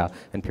Wikipedia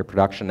and peer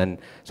production. And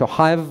so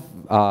Hive,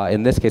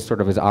 in this case,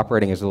 sort of is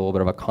operating as a little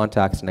bit of a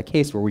context and a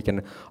case where we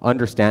can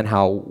understand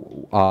how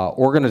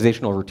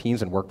organizational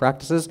routines and work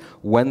practices,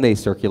 when they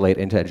circulate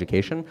into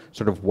education,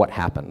 sort of what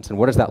happens. And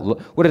what does that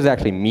what does it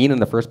actually mean in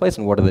the first place,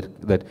 and what are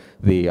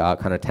the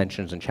kind of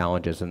tensions and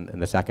challenges in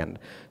the second.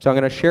 So I'm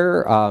going to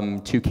share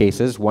two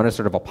cases. One is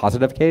sort of a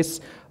positive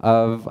case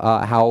of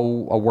how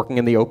working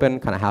in the open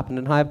kind of happened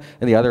in Hive,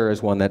 and the other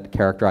is one that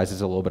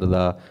characterizes a little bit of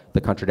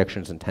the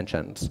contradictions and tensions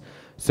tensions.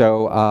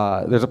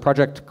 So there's a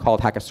project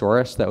called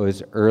Hackasaurus that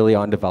was early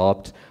on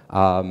developed,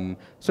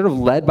 sort of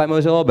led by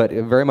Mozilla, but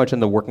very much in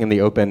the working in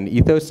the open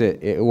ethos.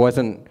 It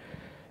wasn't,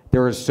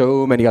 there were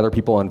so many other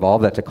people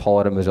involved that to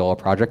call it a Mozilla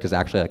project is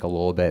actually like a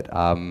little bit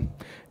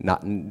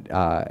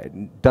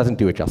doesn't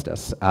do it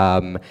justice.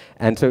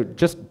 And so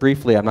just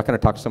briefly, I'm not going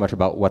to talk so much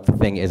about what the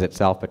thing is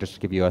itself, but just to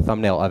give you a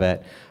thumbnail of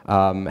it.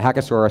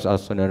 Hackasaurus,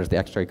 also known as the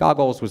X-ray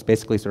goggles, was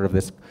basically sort of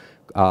this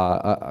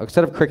a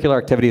set of curricular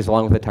activities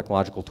along with a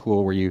technological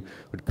tool where you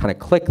would kind of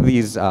click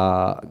these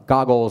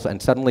goggles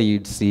and suddenly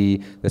you'd see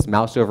this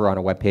mouse over on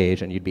a web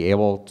page and you'd be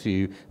able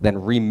to then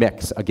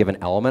remix a given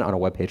element on a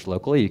web page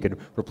locally. You could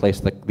replace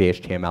the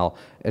HTML,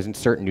 as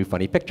insert new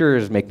funny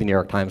pictures, make the New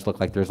York Times look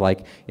like there's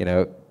like, you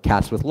know,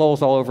 cats with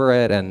lols all over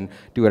it and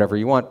do whatever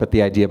you want. But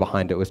the idea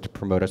behind it was to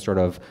promote a sort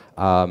of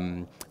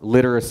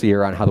literacy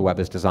around how the web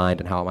is designed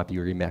and how it might be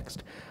remixed.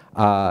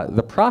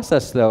 The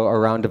process, though,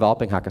 around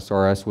developing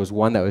Hackasaurus was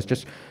one that was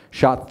just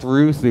shot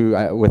through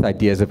with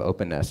ideas of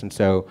openness. And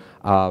so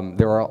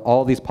there are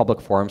all these public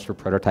forums for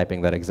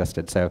prototyping that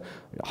existed. So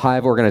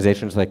Hive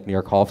organizations like New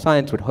York Hall of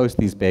Science would host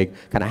these big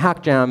kind of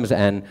hack jams,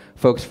 and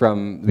folks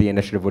from the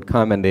initiative would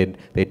come and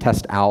they'd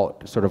test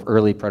out sort of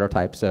early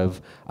prototypes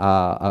of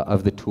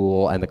the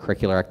tool and the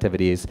curricular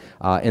activities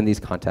in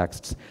these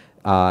contexts.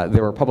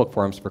 There were public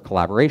forums for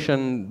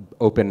collaboration,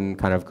 open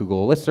kind of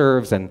Google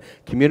listservs, and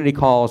community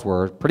calls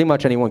where pretty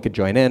much anyone could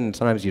join in.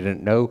 Sometimes you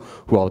didn't know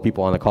who all the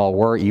people on the call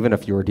were, even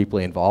if you were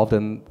deeply involved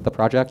in the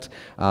project,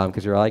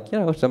 because you're like, you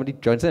know, somebody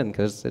joins in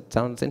because it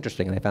sounds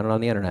interesting and they found it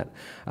on the internet.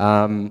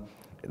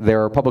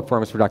 There are public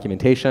forums for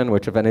documentation,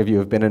 which if any of you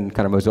have been in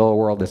kind of Mozilla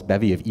world, this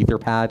bevy of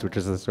Etherpads, which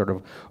is a sort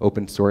of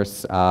open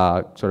source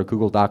sort of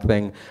Google Doc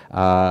thing,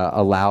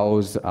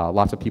 allows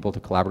lots of people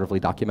to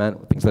collaboratively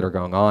document things that are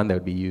going on that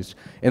would be used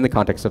in the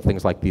context of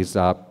things like these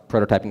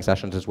prototyping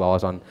sessions, as well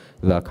as on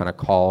the kind of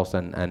calls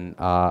and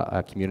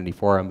community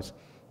forums.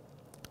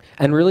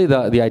 And really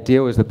the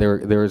idea was that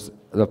there's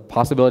the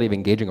possibility of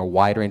engaging a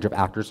wide range of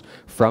actors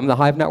from the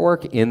Hive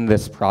network in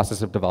this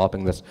process of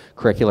developing this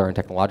curricular and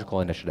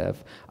technological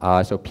initiative.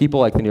 So people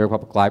like the New York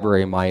Public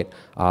Library might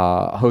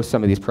host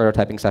some of these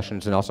prototyping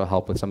sessions and also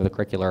help with some of the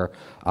curricular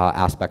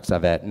aspects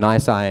of it.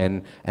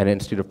 NYSI and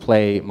Institute of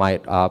Play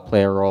might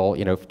play a role,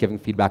 you know, giving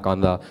feedback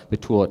on the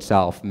tool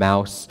itself.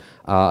 Mouse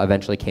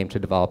eventually came to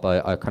develop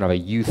a kind of a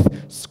youth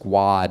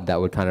squad that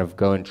would kind of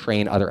go and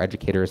train other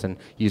educators in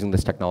using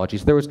this technology.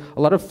 So there was a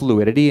lot of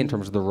fluidity in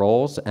terms of the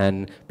roles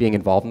and being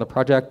involved in the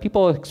project.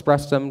 People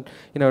expressed them,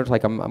 you know, it's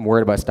like I'm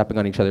worried about stepping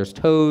on each other's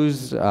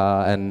toes,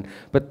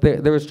 but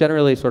there was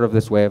generally sort of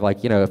this way of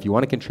like, you know, if you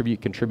want to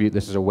contribute,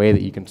 this is a way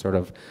that you can sort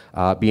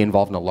of be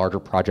involved in a larger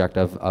project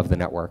of the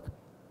network.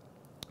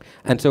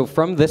 And so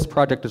from this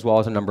project, as well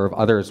as a number of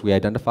others, we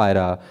identified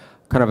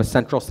kind of a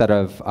central set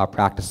of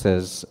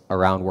practices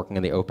around working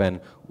in the open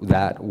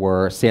that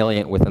were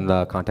salient within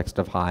the context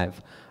of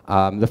Hive.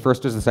 The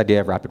first is this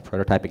idea of rapid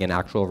prototyping in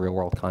actual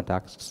real-world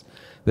contexts.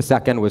 The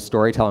second was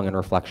storytelling and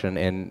reflection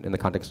in the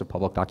context of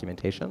public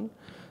documentation.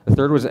 The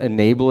third was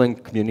enabling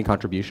community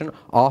contribution,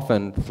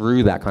 often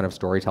through that kind of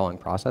storytelling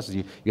process.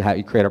 You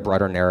create a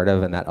broader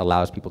narrative, and that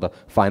allows people to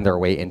find their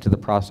way into the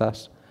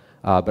process,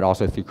 but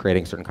also through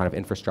creating certain kind of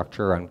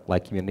infrastructure and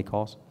like community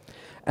calls.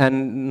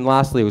 And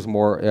lastly, it was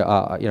more,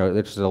 you know,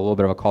 this is a little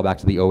bit of a callback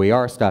to the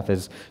OER stuff,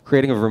 is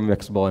creating of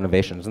remixable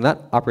innovations. And that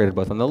operated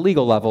both on the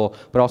legal level,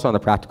 but also on the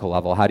practical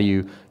level. How do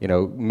you, you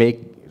know,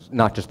 make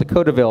not just the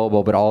code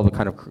available, but all the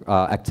kind of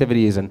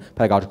activities and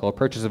pedagogical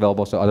approaches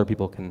available so other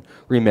people can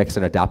remix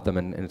and adapt them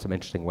in some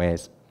interesting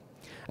ways.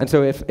 And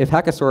so if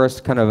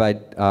Hackasaurus kind of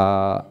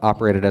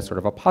operated as sort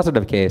of a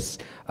positive case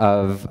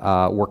of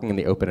working in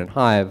the open in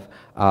Hive,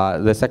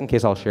 the second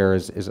case I'll share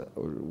is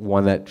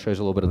one that shows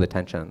a little bit of the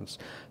tensions.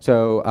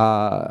 So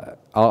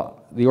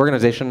the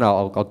organization,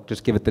 I'll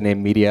just give it the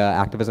name Media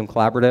Activism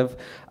Collaborative.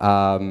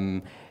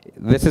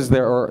 This is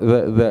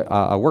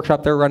the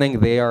workshop they're running.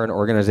 They are an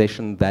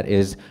organization that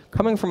is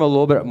coming from a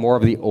little bit more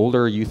of the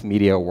older youth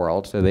media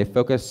world. So they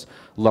focus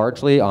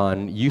largely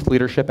on youth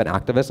leadership and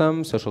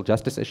activism, social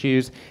justice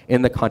issues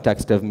in the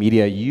context of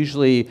media,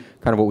 usually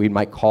kind of what we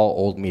might call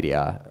old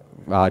media.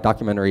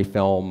 Documentary,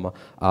 film,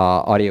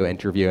 audio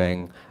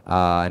interviewing,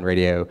 and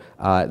radio.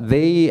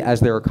 As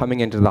they were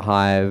coming into the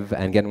Hive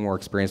and getting more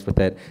experience with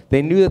it,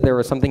 they knew that there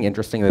was something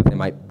interesting that they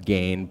might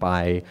gain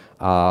by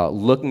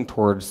looking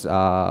towards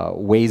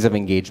ways of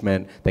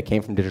engagement that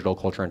came from digital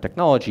culture and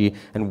technology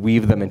and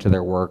weave them into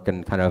their work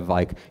and kind of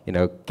like, you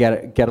know, get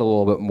a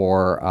little bit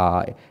more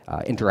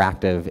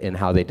interactive in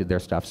how they did their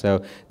stuff.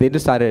 So they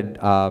decided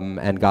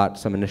and got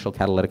some initial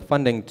catalytic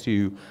funding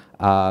to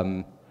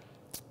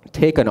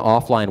take an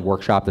offline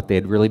workshop that they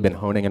had really been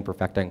honing and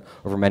perfecting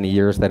over many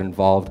years that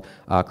involved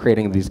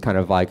creating these kind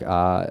of like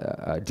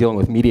dealing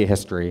with media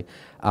history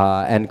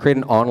and create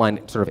an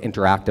online sort of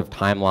interactive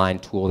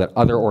timeline tool that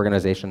other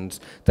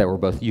organizations that were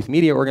both youth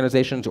media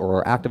organizations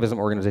or activism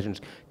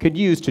organizations could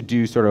use to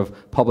do sort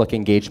of public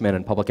engagement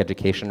and public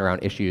education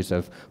around issues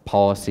of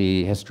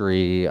policy,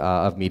 history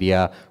of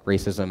media,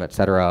 racism, et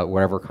cetera,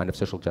 whatever kind of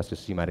social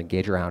justice you might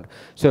engage around.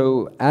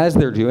 So as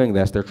they're doing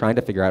this, they're trying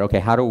to figure out, okay,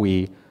 how do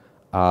we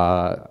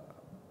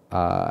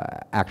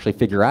actually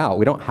figure out.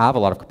 We don't have a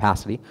lot of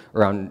capacity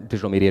around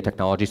digital media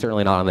technology,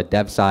 certainly not on the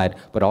dev side,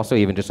 but also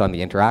even just on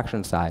the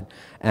interaction side.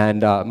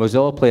 And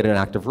Mozilla played an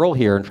active role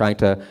here in trying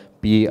to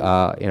be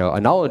a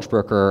knowledge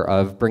broker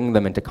of bringing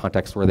them into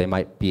contexts where they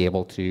might be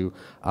able to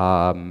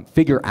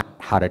figure out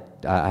how to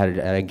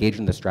engage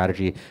in this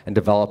strategy and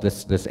develop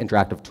this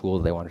interactive tool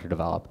that they wanted to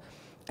develop.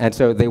 And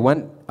so they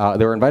went,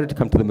 they were invited to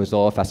come to the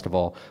Mozilla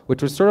Festival,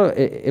 which was sort of,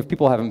 if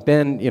people haven't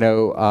been,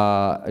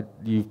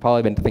 you've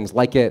probably been to things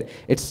like it.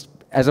 It's,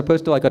 as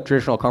opposed to like a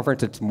traditional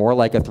conference, it's more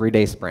like a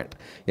 3-day sprint.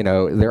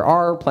 There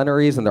are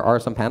plenaries and there are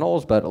some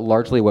panels, but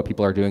largely what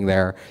people are doing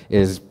there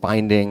is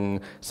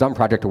finding some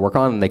project to work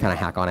on and they kind of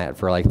hack on it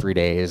for like 3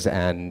 days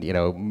and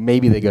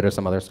maybe they go to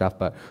some other stuff,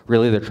 but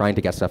really they're trying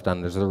to get stuff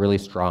done. There's a really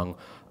strong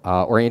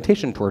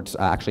orientation towards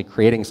actually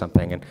creating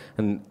something.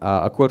 And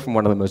a quote from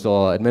one of the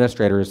Mozilla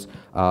administrators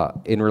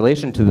in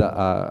relation to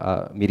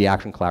the Media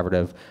Action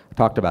Collaborative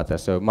talked about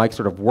this. So Mike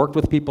sort of worked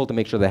with people to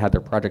make sure they had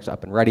their projects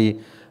up and ready,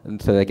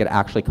 and so they could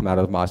actually come out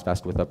of the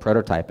MozFest with a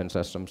prototype and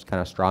so some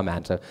kind of straw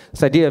man. So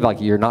this idea of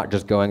like you're not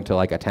just going to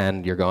like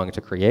attend, you're going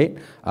to create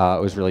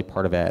was really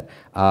part of it.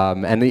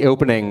 And the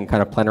opening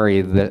kind of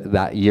plenary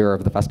that year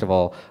of the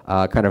festival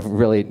kind of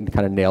really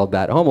kind of nailed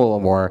that home a little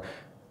more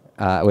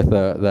with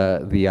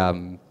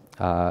the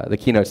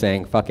keynote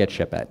saying, fuck it,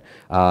 ship it.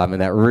 And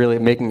that really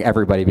making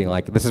everybody being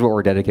like, this is what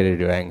we're dedicated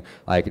to doing.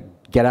 Like,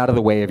 get out of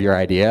the way of your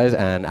ideas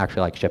and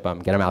actually like ship them,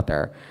 get them out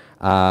there.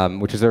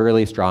 Which is a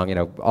really strong,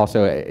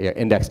 also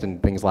indexed in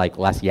things like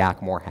less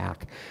yak, more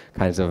hack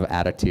kinds of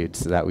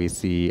attitudes that we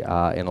see in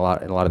a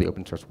lot of the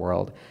open source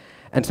world.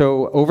 And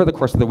so over the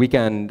course of the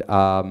weekend,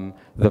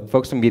 the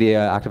folks from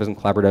Media Activism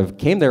Collaborative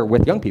came there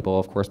with young people,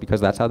 of course,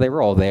 because that's how they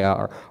roll. They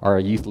are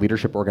a youth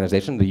leadership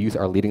organization. The youth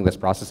are leading this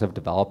process of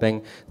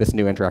developing this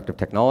new interactive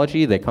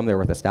technology. They come there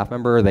with a staff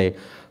member. They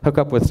hook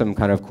up with some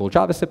kind of cool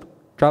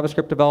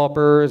JavaScript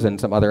developers and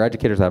some other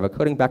educators that have a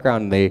coding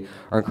background. And they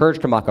are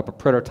encouraged to mock up a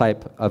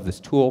prototype of this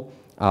tool,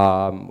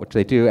 which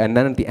they do. And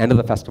then at the end of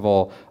the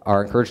festival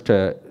are encouraged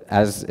to,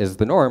 as is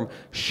the norm,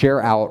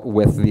 share out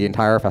with the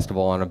entire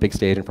festival on a big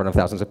stage in front of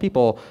thousands of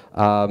people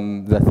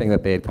the thing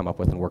that they had come up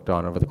with and worked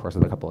on over the course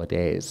of a couple of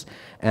days.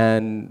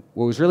 And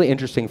what was really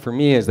interesting for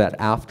me is that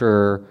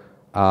after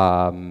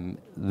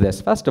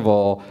this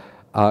festival,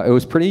 it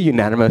was pretty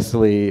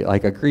unanimously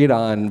agreed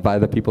on by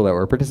the people that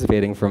were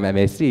participating from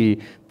MAC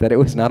that it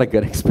was not a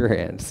good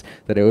experience,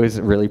 that it was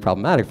really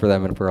problematic for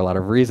them and for a lot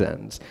of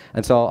reasons.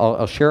 And so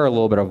I'll share a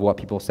little bit of what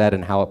people said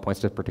and how it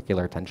points to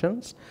particular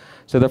tensions.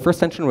 So the first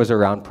tension was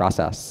around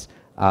process.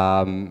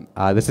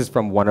 This is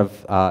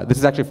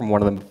actually from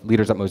one of the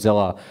leaders at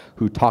Mozilla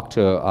who talked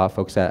to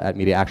folks at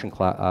Media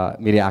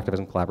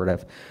Activism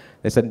Collaborative.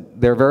 They said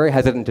they're very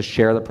hesitant to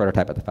share the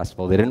prototype at the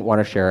festival. They didn't want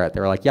to share it.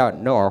 They were like, yeah,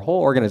 no, our whole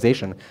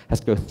organization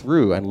has to go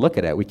through and look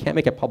at it. We can't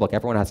make it public.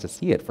 Everyone has to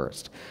see it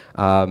first.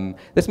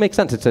 This makes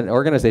sense. It's an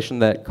organization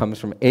that comes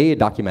from a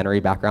documentary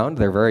background.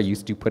 They're very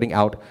used to putting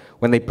out,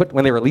 when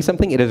they release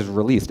something, it is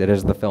released. It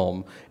is the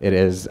film. It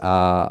is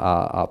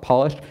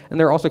polished. And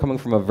they're also coming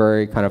from a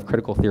very kind of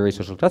critical theory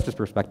social justice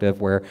perspective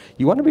where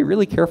you want to be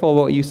really careful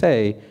about what you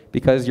say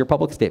because your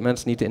public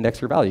statements need to index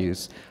your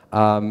values.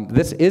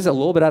 This is a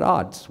little bit at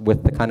odds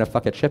with the kind of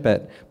fuck it, ship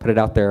it, put it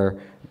out there,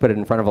 put it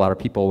in front of a lot of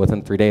people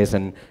within 3 days,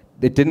 and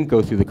it didn't go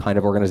through the kind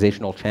of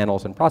organizational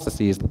channels and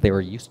processes that they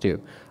were used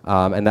to,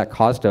 and that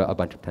caused a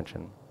bunch of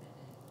tension.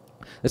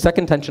 The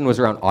second tension was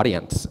around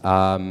audience.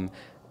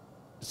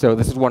 So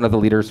this is one of the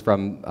leaders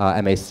from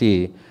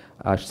MAC.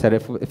 She said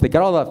if they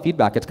get all that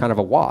feedback, it's kind of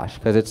a wash,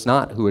 because it's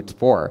not who it's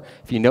for.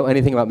 If you know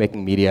anything about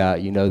making media,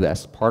 you know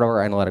this. Part of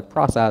our analytic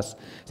process is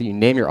that you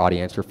name your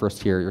audience, your first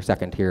tier, your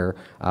second tier.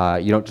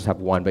 You don't just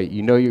have one, but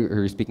you know who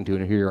you're speaking to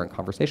and who you're in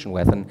conversation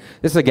with. And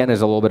this, again, is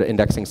a little bit of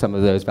indexing some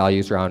of those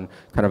values around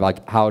kind of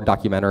like how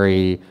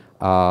documentary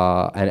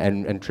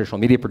and traditional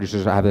media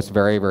producers have this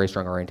very, very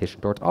strong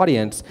orientation towards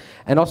audience.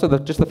 And also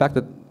just the fact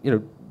that,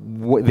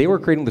 they were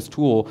creating this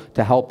tool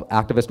to help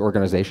activist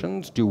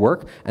organizations do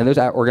work, and those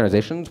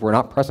organizations were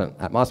not present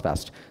at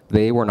MozFest.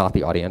 They were not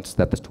the audience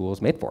that this tool was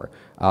made for.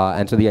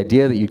 And so the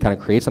idea that you'd kind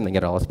of create something,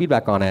 get all this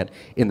feedback on it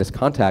in this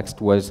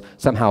context was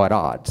somehow at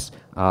odds.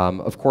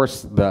 Of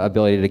course, the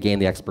ability to gain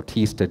the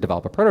expertise to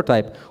develop a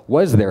prototype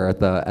was there at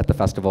the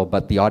festival,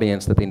 but the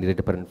audience that they needed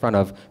to put in front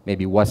of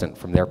maybe wasn't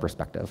from their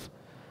perspective.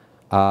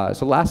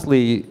 So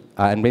lastly,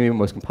 and maybe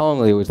most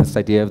compellingly, was this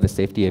idea of the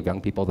safety of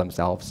young people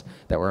themselves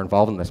that were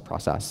involved in this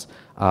process.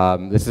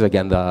 This is,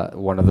 again,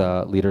 one of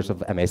the leaders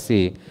of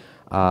MAC.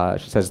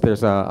 She says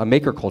there's a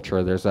maker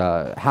culture, there's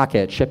a hack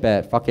it, ship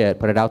it, fuck it,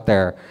 put it out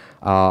there,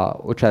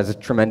 which has a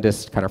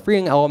tremendous kind of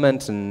freeing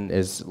elements and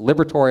is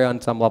liberatory on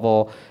some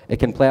level. It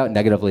can play out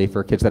negatively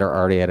for kids that are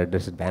already at a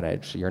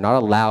disadvantage. You're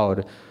not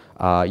allowed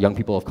young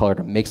people of color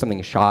to make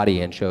something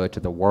shoddy and show it to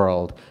the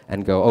world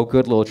and go, oh,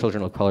 good little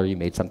children of color, you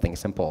made something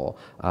simple.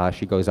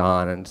 She goes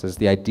on and says,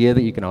 the idea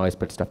that you can always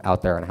put stuff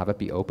out there and have it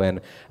be open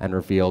and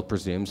revealed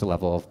presumes a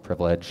level of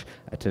privilege,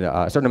 a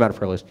certain amount of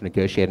privilege to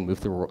negotiate and move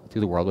through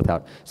the world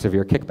without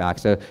severe kickback.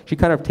 So she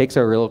kind of takes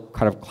a real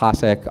kind of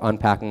classic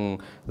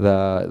unpacking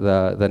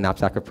the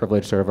knapsack of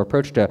privilege sort of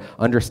approach to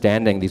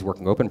understanding these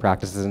working open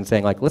practices and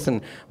saying, like,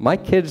 listen, my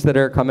kids that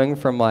are coming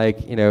from,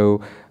 like, you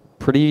know,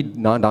 pretty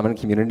non-dominant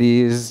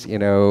communities, you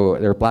know,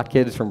 there are black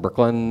kids from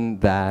Brooklyn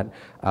that,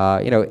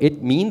 you know,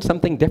 it means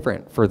something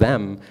different for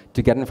them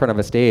to get in front of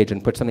a stage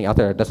and put something out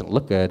there that doesn't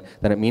look good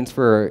than it means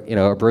for, you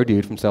know, a bro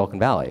dude from Silicon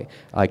Valley.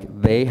 Like,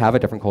 they have a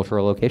different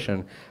cultural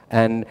location.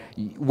 And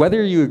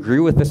whether you agree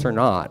with this or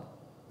not,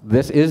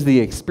 this is the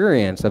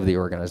experience of the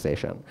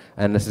organization,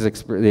 and this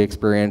is the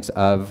experience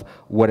of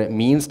what it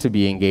means to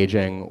be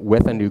engaging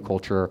with a new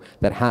culture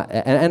that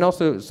and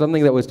also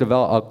something that was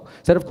developed,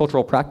 a set of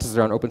cultural practices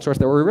around open source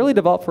that were really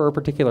developed for a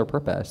particular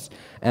purpose.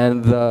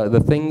 And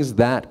the things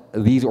that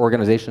these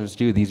organizations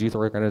do, these youth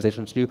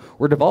organizations do,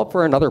 were developed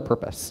for another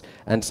purpose.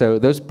 And so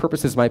those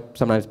purposes might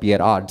sometimes be at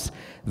odds.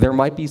 There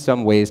might be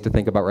some ways to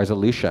think about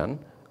resolution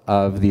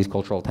of these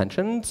cultural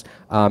tensions,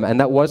 and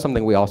that was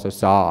something we also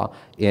saw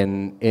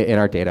in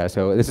our data.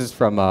 So this is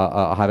from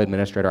a Hive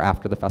administrator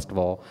after the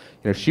festival.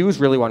 You know, she was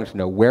really wanting to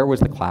know where was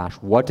the clash,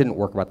 what didn't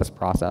work about this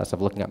process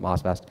of looking at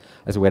MozFest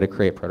as a way to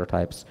create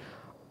prototypes.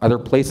 Are there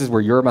places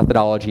where your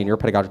methodology and your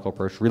pedagogical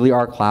approach really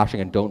are clashing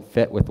and don't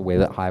fit with the way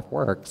that Hive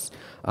works?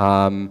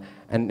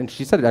 And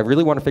she said, I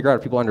really want to figure out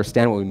if people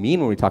understand what we mean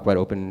when we talk about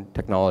open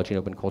technology and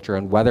open culture,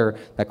 and whether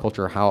that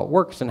culture, how it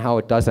works and how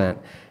it doesn't.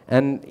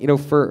 And, you know,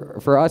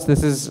 for us,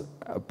 this is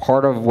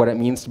part of what it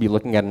means to be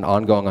looking at an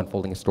ongoing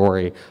unfolding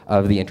story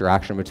of the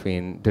interaction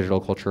between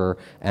digital culture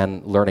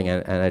and learning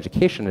and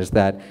education, is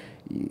that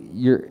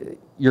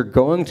you're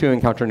going to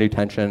encounter new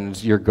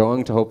tensions. You're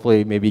going to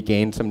hopefully maybe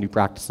gain some new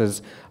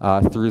practices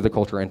through the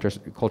cultural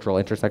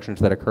intersections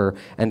that occur,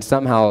 and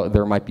somehow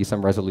there might be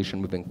some resolution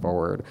moving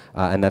forward.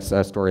 And that's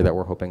a story that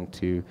we're hoping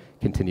to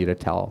continue to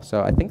tell.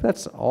 So I think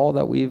that's all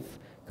that we've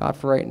got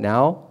for right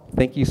now.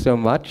 Thank you so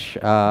much.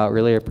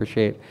 Really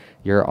appreciate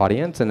your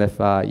audience. And if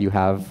you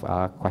have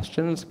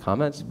questions,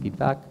 comments,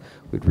 feedback,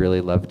 we'd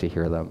really love to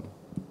hear them.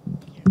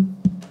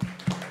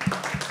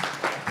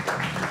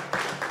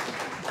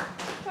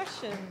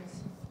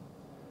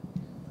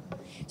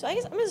 So I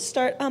guess I'm going to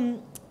start.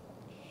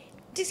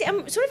 Dixie,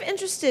 I'm sort of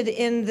interested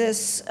in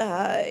this,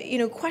 you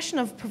know, question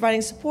of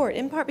providing support,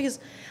 in part because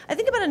I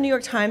think about a New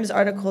York Times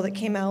article that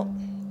came out.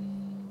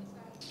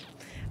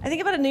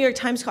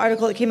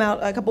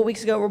 A couple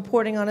weeks ago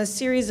reporting on a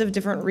series of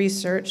different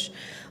research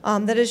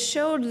that has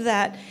showed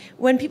that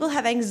when people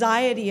have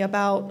anxiety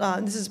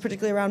about, this is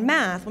particularly around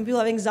math, when people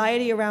have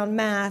anxiety around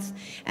math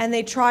and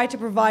they try to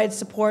provide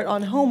support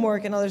on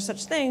homework and other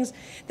such things,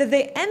 that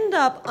they end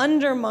up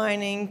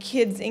undermining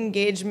kids'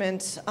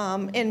 engagement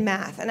in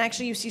math. And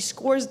actually you see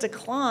scores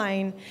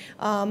decline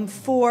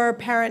for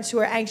parents who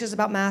are anxious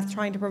about math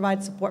trying to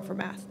provide support for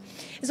math.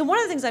 And so one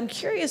of the things I'm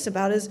curious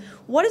about is,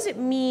 what does it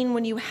mean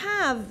when you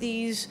have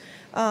these,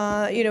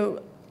 you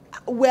know,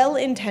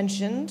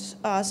 well-intentioned,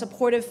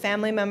 supportive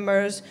family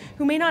members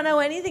who may not know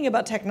anything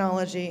about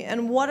technology,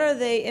 and what are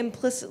they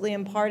implicitly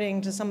imparting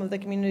to some of the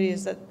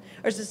communities that,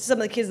 or to some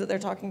of the kids that they're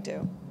talking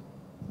to?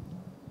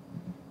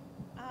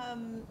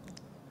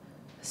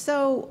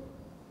 So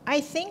I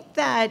think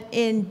that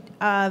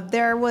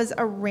there was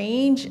a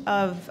range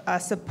of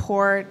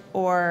support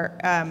or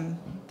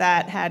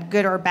that had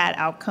good or bad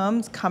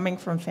outcomes coming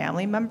from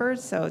family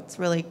members. So it's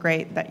really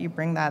great that you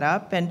bring that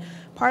up. And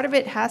part of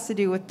it has to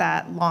do with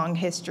that long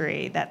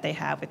history that they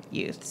have with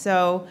youth.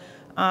 So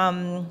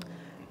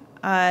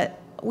I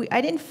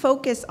didn't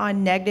focus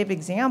on negative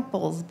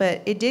examples,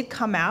 but it did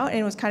come out, and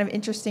it was kind of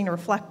interesting to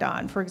reflect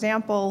on. For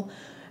example,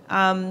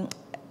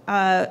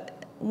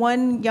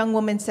 one young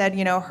woman said,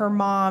 you know, her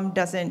mom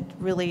doesn't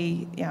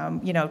really,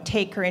 you know,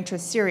 take her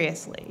interests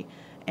seriously.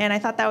 And I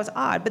thought that was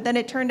odd. But then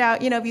it turned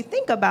out, you know, if you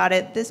think about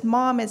it, this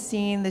mom has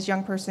seen this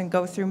young person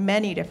go through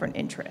many different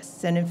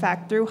interests. And in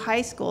fact, through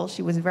high school,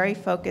 she was very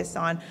focused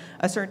on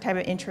a certain type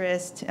of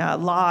interest,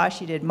 law.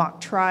 She did mock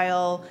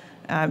trial.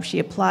 She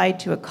applied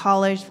to a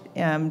college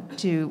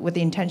with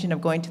the intention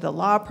of going to the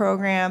law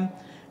program.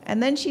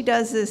 And then she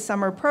does this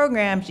summer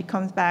program. She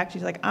comes back.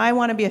 She's like, I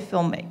want to be a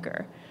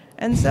filmmaker.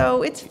 And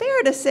so it's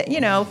fair to say,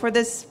 you know, for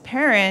this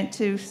parent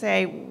to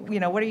say, you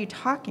know, what are you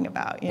talking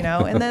about, you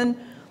know?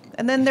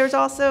 And then there's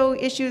also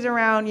issues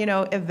around, you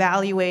know,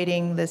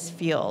 evaluating this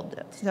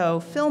field.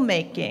 So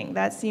filmmaking,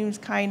 that seems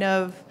kind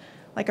of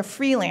like a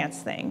freelance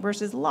thing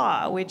versus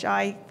law, which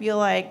I feel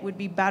like would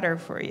be better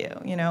for you,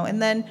 you know?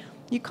 And then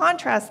you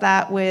contrast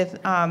that with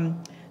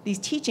these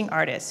teaching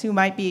artists who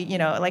might be, you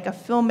know, like a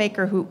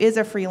filmmaker who is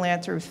a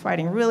freelancer who's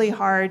fighting really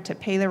hard to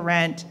pay the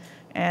rent,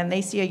 and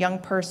they see a young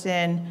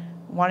person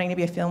wanting to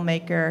be a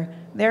filmmaker,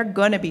 they're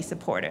going to be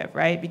supportive,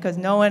 right? Because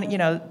no one,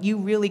 you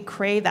really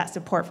crave that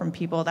support from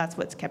people. That's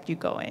what's kept you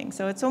going.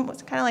 So it's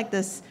almost kind of like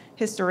this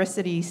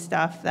historicity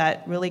stuff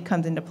that really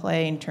comes into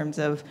play in terms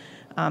of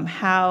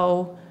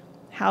how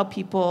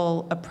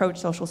people approach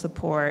social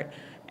support,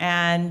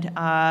 and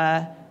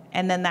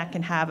then that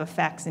can have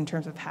effects in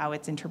terms of how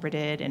it's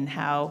interpreted and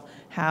how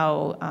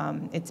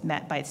it's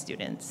met by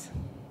students.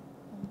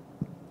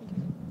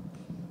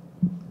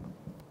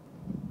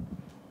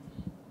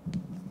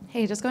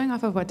 Hey, just going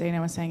off of what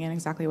Dana was saying and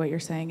exactly what you're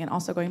saying, and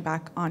also going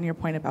back on your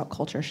point about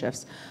culture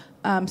shifts.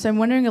 So I'm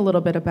wondering a little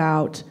bit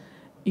about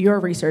your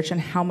research and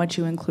how much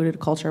you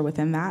included culture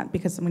within that,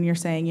 because when you're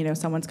saying,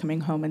 someone's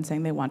coming home and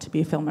saying they want to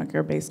be a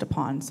filmmaker based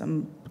upon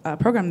some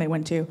program they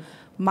went to,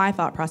 my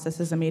thought process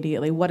is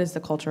immediately, what is the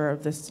culture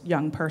of this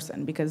young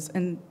person? Because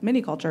in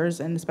many cultures,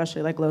 and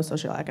especially like low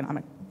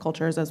socioeconomic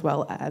cultures as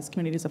well as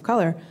communities of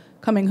color,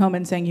 coming home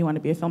and saying you want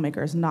to be a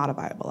filmmaker is not a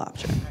viable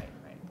option. Right.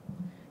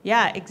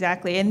 Yeah,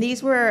 exactly. And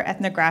these were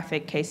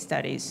ethnographic case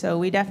studies, so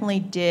we definitely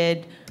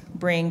did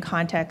bring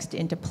context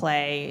into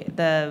play.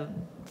 The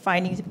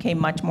findings became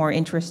much more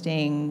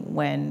interesting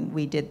when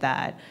we did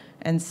that.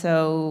 And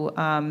so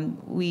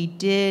we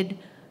did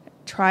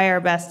try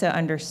our best to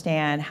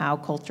understand how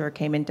culture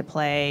came into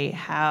play,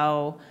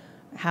 how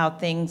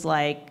things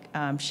like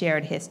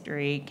shared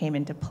history came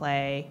into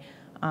play.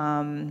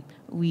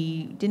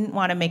 We didn't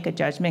want to make a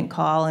judgment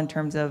call in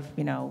terms of,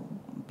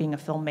 being a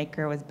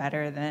filmmaker was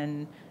better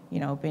than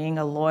being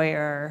a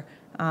lawyer.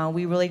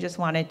 We really just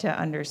wanted to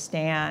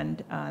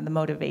understand the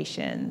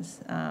motivations,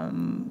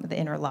 the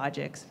inner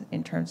logics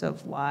in terms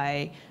of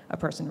why a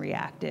person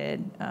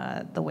reacted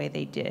the way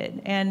they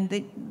did. And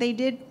they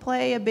did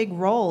play a big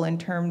role in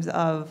terms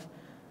of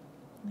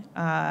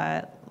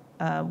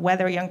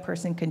whether a young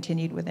person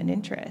continued with an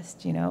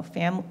interest,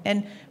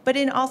 but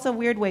in also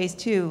weird ways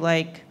too,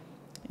 like,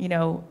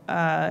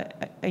 a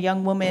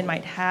young woman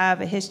might have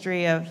a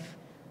history of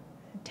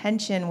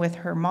tension with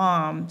her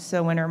mom,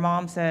 so when her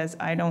mom says,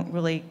 I don't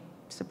really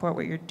support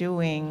what you're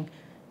doing,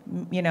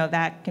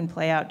 that can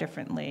play out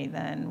differently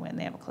than when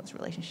they have a close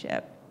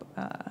relationship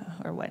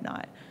or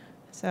whatnot.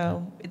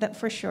 So that,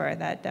 for sure,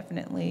 that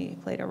definitely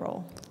played a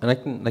role. And I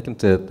can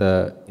say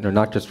that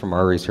not just from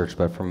our research,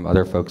 but from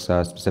other folks,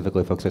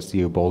 specifically folks at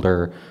CU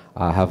Boulder,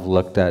 have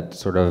looked at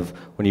sort of,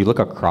 when you look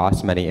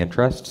across many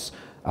interests,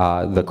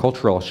 the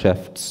cultural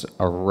shifts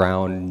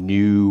around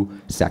new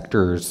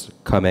sectors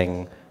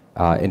coming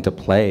into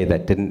play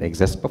that didn't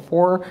exist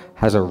before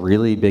has a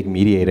really big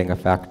mediating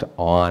effect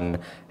on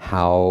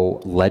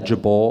how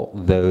legible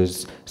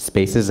those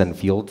spaces and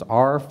fields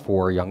are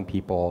for young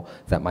people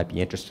that might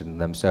be interested in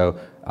them. So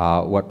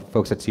what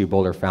folks at CU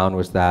Boulder found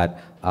was that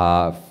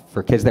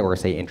for kids that were,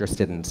 say,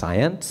 interested in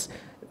science,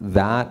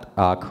 that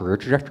career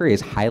trajectory is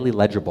highly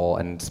legible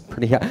and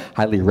pretty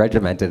highly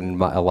regimented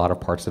in a lot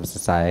of parts of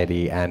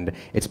society, and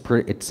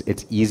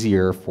it's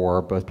easier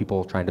for both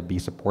people trying to be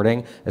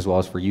supporting as well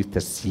as for youth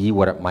to see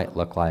what it might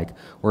look like.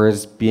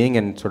 Whereas being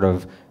in sort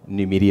of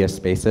new media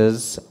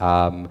spaces,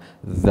 the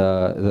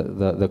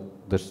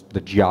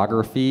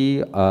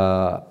geography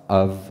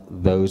of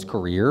those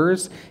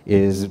careers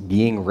is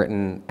being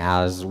written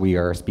as we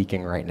are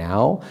speaking right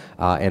now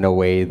in a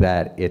way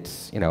that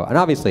it's, and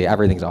obviously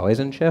everything's always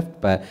in shift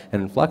and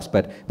in flux,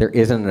 but there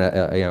isn't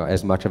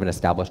as much of an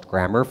established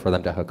grammar for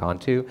them to hook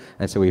onto.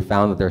 And so we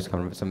found that there's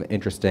kind of some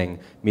interesting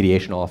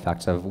mediational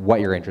effects of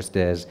what your interest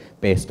is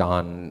based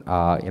on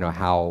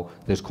how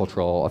those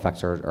cultural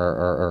effects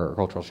or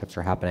cultural shifts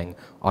are happening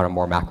on a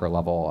more macro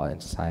level in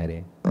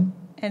society.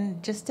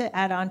 And just to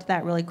add on to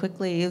that really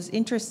quickly, it was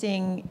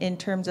interesting in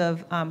terms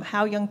of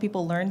how young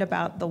people learned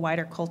about the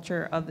wider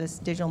culture of this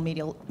digital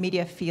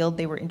media field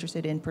they were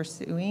interested in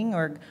pursuing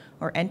or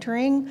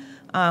entering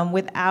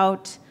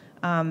without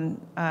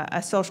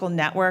a social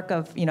network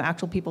of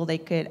actual people they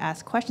could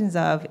ask questions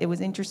of. It was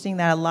interesting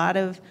that a lot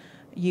of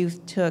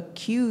youth took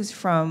cues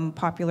from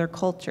popular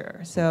culture.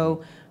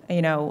 So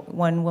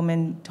one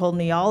woman told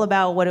me all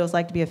about what it was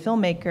like to be a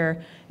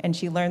filmmaker, and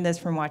she learned this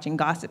from watching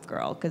Gossip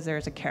Girl, because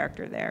there's a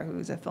character there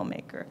who's a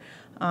filmmaker.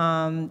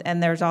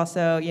 And there's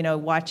also,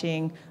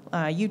 watching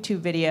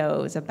YouTube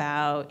videos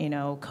about,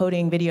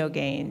 coding video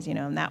games,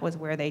 and that was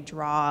where they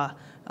draw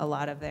a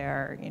lot of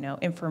their,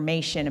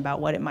 information about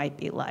what it might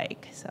be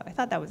like. So I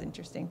thought that was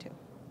interesting too.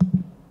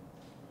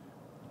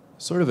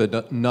 Sort of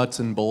a nuts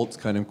and bolts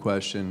kind of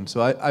question.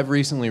 So I've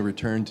recently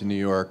returned to New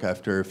York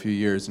after a few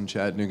years in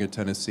Chattanooga,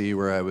 Tennessee,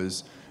 where I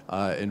was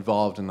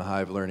involved in the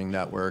Hive Learning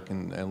Network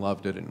and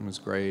loved it and was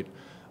great.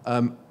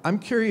 I'm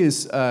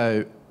curious,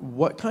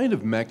 what kind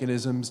of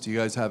mechanisms do you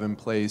guys have in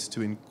place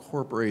to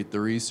incorporate the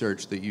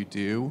research that you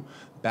do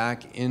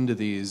back into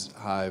these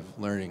Hive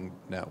learning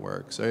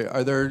networks?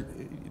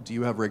 Do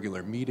you have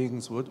regular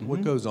meetings?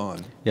 What goes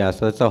on? Yeah,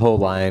 so that's a whole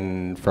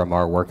line from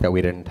our work that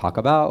we didn't talk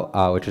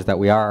about, which is that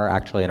we are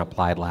actually an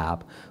applied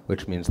lab,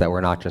 which means that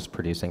we're not just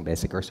producing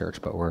basic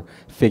research, but we're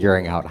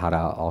figuring out how to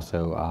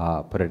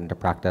also put it into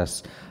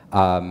practice.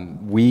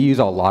 We use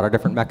a lot of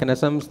different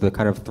mechanisms. The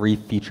kind of 3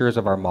 features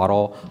of our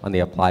model on the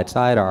applied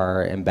side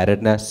are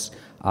embeddedness,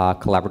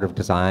 collaborative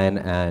design,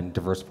 and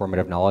diverse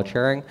formative knowledge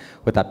sharing.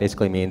 What that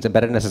basically means,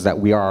 embeddedness, is that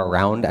we are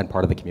around and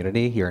part of the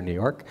community here in New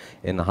York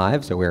in the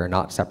Hive, so we are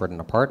not separate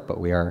and apart, but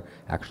we are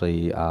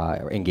actually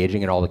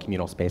engaging in all the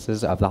communal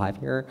spaces of the Hive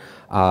here.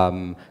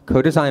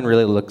 Co-design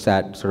really looks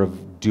at sort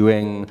of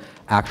doing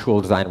actual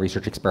design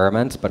research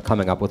experiments, but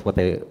coming up with what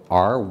they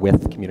are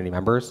with community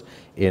members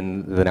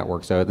in the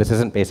network. So this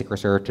isn't basic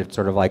research. It's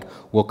sort of like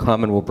we'll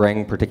come and we'll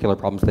bring particular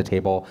problems to the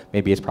table.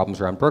 Maybe it's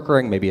problems around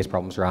brokering, maybe it's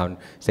problems around,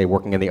 say,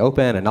 working in the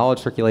open and knowledge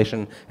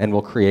circulation, and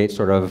we'll create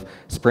sort of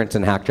sprints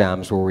and hack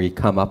jams where we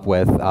come up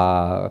with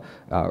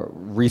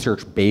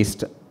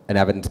research-based and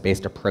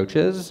evidence-based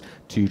approaches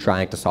to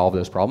trying to solve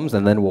those problems,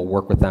 and then we'll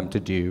work with them to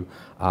do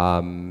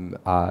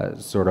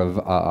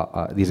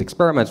these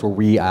experiments where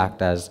we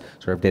act as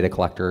sort of data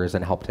collectors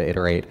and help to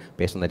iterate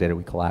based on the data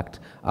we collect.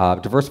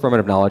 Diverse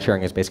formative knowledge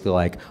sharing is basically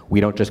like, we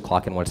don't just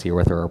clock in once a year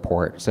with a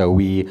report. So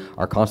we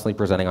are constantly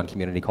presenting on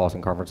community calls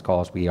and conference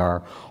calls. We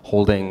are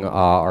holding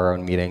our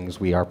own meetings.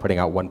 We are putting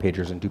out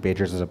 1-pagers and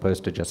 2-pagers as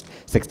opposed to just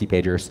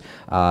 60-pagers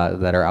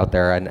that are out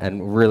there,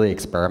 and really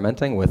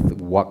experimenting with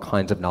what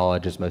kinds of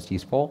knowledge is most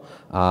useful,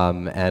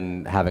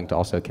 and having to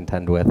also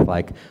contend with,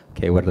 like,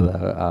 okay, what are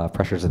the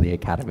pressures of the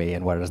academy,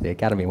 and what does the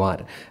academy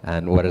want,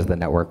 and what does the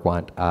network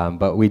want?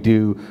 But we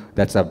do,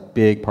 that's a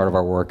big part of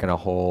our work in a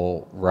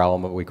whole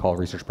realm of what we call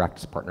research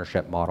practice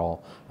partnership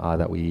model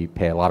that we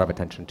pay a lot of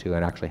attention to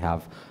and actually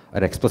have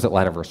an explicit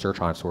line of research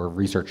on. So we're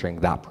researching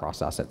that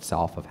process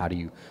itself of how do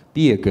you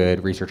be a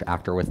good research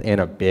actor within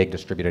a big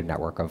distributed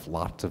network of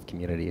lots of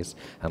communities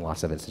and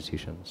lots of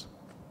institutions.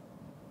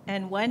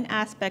 And one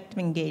aspect of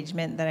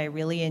engagement that I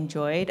really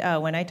enjoyed,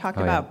 when I talked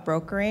about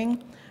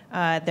brokering,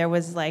 there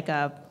was like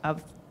a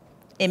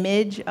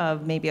image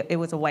of, maybe it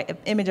was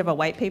image of a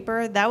white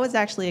paper. That was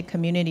actually a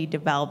community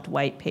developed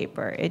white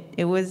paper.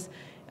 It was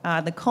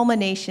the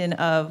culmination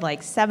of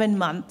like 7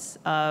 months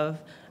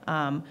of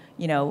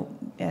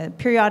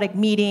periodic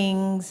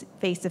meetings,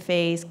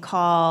 face-to-face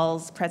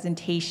calls,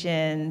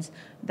 presentations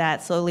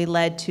that slowly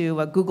led to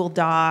a Google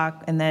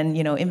Doc, and then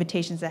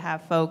invitations to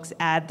have folks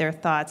add their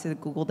thoughts to the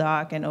Google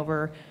Doc, and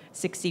over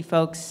 60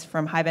 folks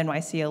from Hive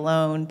NYC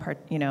alone,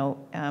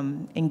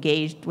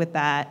 engaged with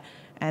that,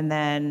 and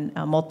then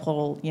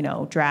multiple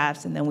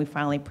drafts, and then we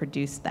finally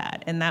produced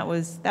that. And that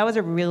was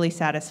a really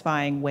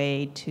satisfying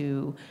way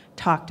to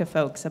talk to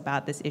folks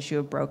about this issue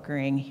of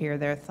brokering, hear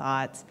their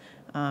thoughts.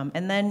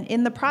 And then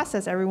in the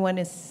process, everyone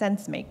is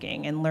sense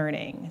making and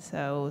learning.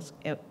 So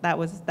that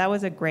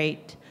was a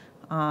great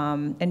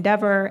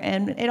endeavor,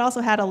 and it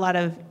also had a lot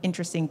of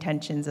interesting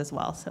tensions as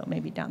well. So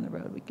maybe down the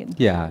road we can.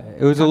 Yeah,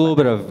 it was a little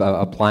bit of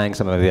applying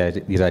some of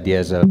these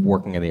ideas of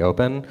working in the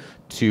open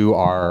to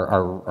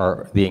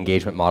the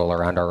engagement model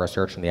around our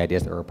research and the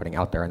ideas that we're putting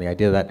out there, and the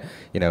idea that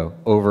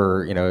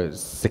over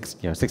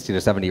 60 to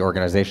 70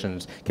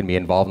 organizations can be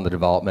involved in the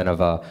development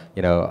of a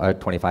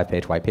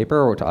 25-page white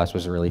paper, which to us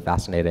was a really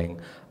fascinating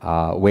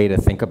way to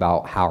think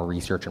about how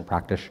research and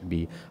practice should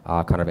be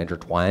kind of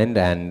intertwined,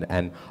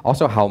 and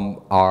also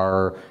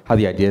how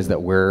the ideas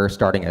that we're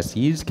starting as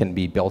seeds can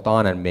be built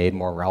on and made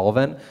more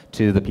relevant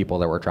to the people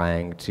that we're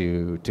trying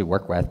to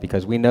work with.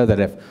 Because we know that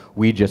if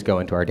we just go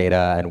into our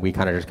data and we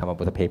kind of just come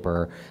up with a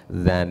paper,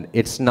 then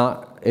it's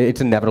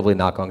inevitably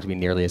not going to be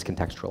nearly as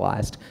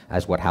contextualized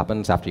as what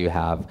happens after you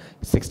have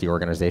 60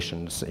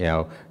 organizations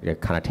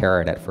kind of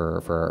tear at it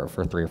for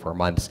 3 or 4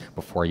 months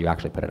before you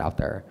actually put it out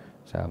there.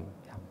 So.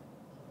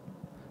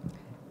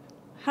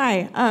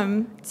 Hi.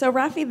 So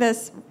Rafi,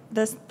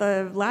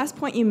 the last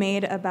point you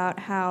made about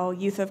how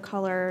youth of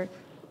color,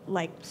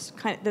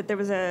 that there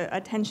was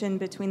a tension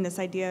between this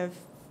idea of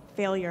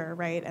failure,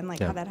 right, and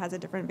how that has a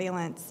different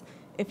valence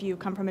if you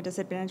come from a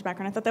disadvantaged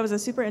background. I thought that was a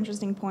super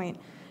interesting point,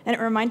 and it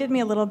reminded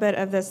me a little bit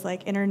of this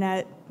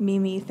internet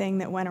meme thing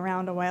that went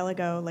around a while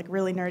ago,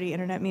 really nerdy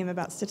internet meme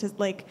about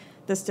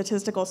the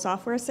statistical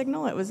software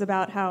signal. It was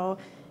about how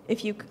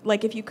if you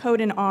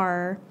code in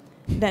R,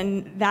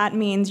 then that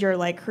means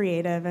you're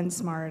creative and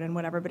smart and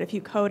whatever. But if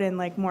you code in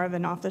more of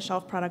an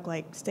off-the-shelf product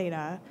like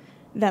Stata,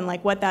 then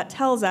what that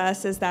tells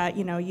us is that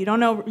you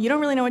don't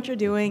really know what you're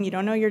doing, you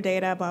don't know your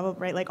data, blah blah,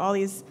 right? All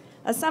these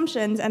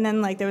assumptions. And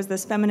then there was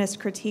this feminist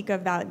critique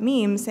of that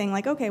meme saying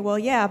okay, well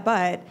yeah,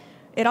 but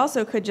it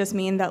also could just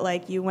mean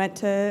that you went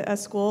to a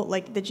school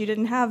that you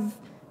didn't have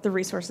the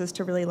resources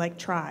to really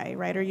try,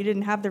 right? Or you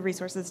didn't have the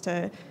resources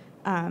to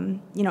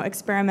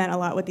experiment a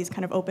lot with these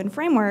kind of open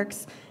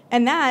frameworks.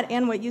 And that,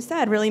 and what you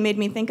said, really made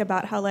me think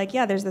about how,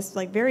 there's this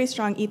very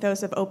strong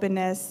ethos of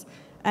openness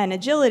and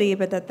agility,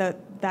 but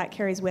that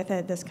carries with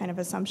it this kind of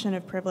assumption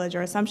of privilege,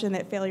 or assumption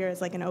that failure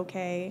is an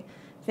okay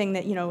thing,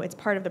 that it's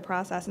part of the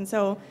process. And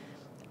so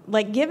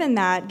like, given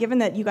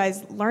that you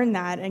guys learned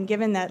that, and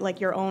given that,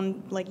 like, your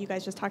own, like, you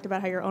guys just talked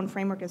about how your own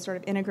framework is sort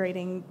of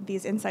integrating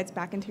these insights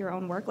back into your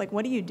own work, like,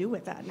 what do you do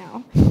with that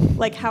now?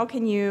 Like, how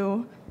can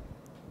you,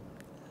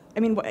 I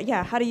mean,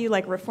 yeah, how do you,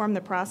 like, reform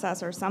the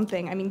process or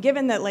something? I mean,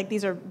 given that, like,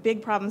 these are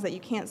big problems that you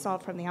can't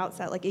solve from the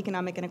outset, like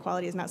economic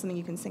inequality is not something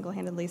you can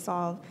single-handedly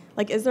solve.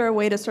 Like, is there a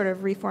way to sort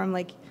of reform,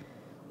 like,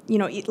 you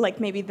know, like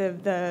maybe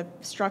the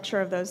structure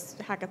of those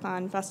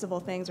hackathon festival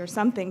things or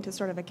something to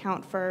sort of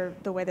account for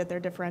the way that they're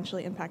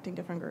differentially impacting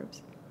different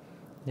groups?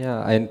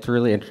 Yeah, and it's a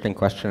really interesting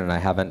question, and I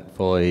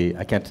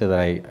can't say that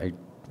I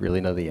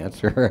really know the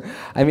answer.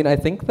 I mean, I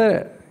think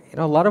that, you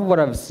know, a lot of what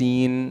I've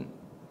seen,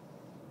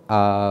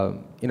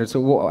 you know,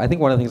 so I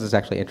think one of the things that's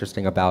actually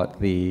interesting about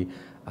the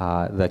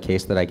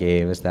case that I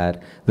gave is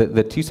that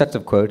the two sets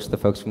of quotes, the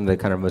folks from the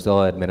kind of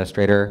Mozilla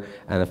administrator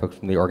and the folks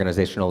from the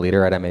organizational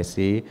leader at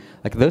MAC,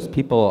 like, those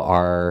people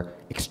are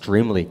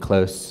extremely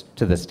close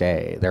to this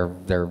day.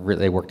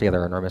 They work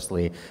together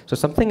enormously. So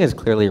something is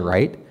clearly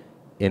right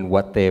in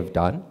what they've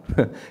done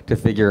to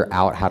figure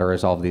out how to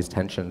resolve these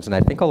tensions. And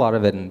I think a lot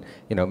of it, and,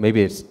 you know,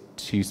 maybe it's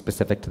too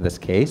specific to this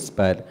case,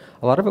 but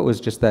a lot of it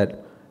was just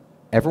that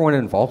everyone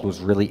involved was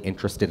really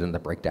interested in the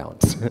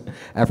breakdowns.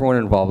 Everyone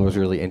involved was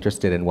really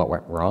interested in what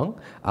went wrong.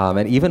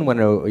 And even when,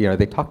 you know,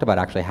 they talked about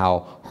actually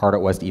how hard it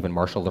was to even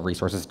marshal the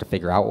resources to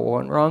figure out what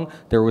went wrong,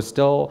 there was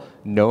still,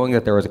 knowing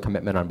that there was a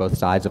commitment on both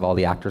sides of all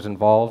the actors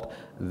involved,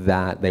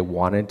 that they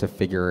wanted to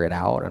figure it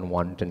out and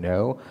wanted to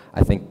know,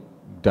 I think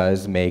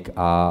does make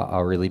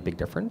a really big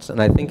difference. And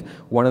I think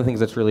one of the things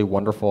that's really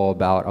wonderful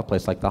about a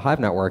place like the Hive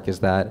Network is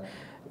that,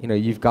 you know,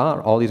 you've got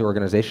all these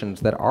organizations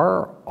that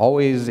are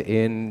always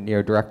in, you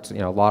know, direct, you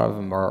know, a lot of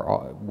them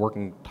are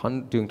working,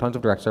 doing tons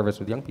of direct service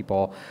with young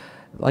people.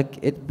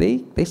 Like,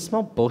 they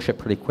smell bullshit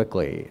pretty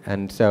quickly.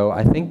 And so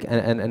I think,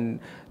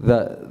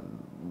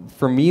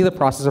 for me, the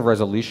process of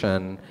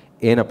resolution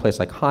in a place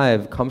like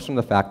Hive comes from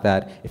the fact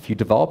that if you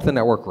develop the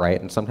network right,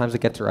 and sometimes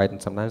it gets it right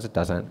and sometimes it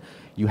doesn't,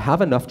 you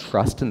have enough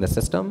trust in the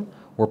system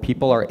where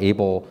people are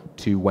able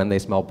to, when they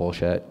smell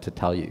bullshit, to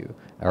tell you,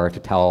 or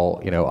to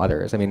tell, you know,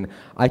 others. I mean,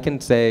 I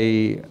can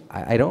say,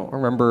 I don't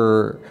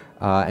remember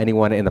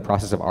anyone in the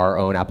process of our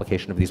own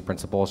application of these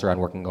principles around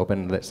working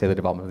open, let's say the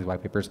development of these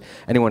white papers,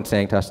 anyone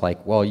saying to us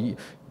like, well,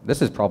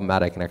 this is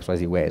problematic in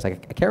XYZ ways.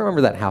 Like, I can't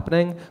remember that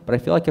happening, but I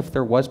feel like if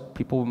there was,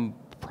 people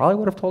probably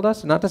would have told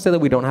us. Not to say that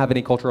we don't have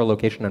any cultural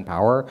location and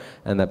power,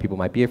 and that people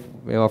might be, you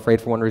know,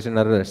 afraid for one reason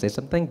or another to say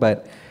something,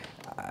 but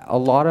a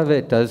lot of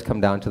it does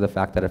come down to the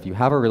fact that if you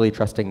have a really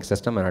trusting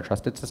system and a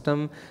trusted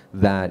system,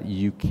 that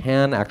you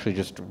can actually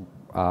just,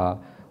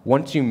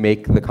 once you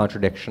make the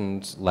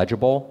contradictions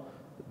legible,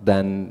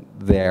 then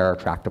they're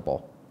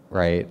tractable,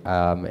 right?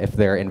 If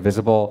they're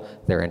invisible,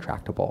 they're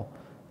intractable.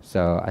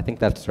 So I think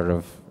that's sort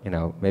of, you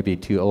know, maybe a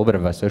little bit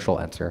of a social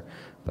answer,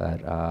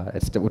 but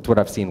it's what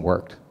I've seen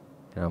worked.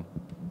 You know,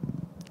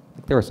 I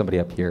think there was somebody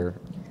up here.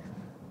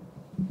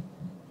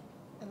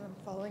 And I'm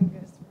following you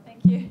guys.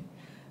 Thank you.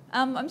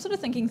 I'm sort of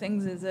thinking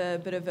things as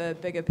a bit of a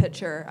bigger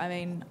picture. I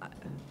mean,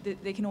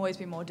 there can always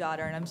be more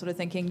data, and I'm sort of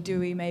thinking, do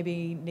we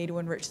maybe need to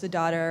enrich the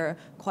data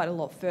quite a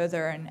lot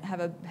further and have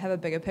a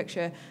bigger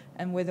picture,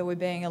 and whether we're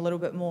being a little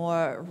bit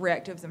more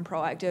reactive than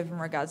proactive in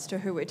regards to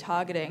who we're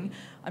targeting.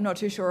 I'm not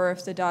too sure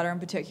if the data in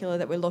particular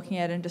that we're looking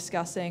at and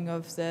discussing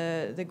of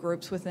the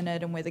groups within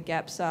it and where the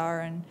gaps are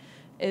and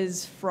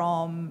is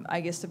from, I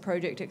guess, the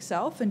project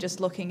itself, and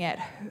just looking at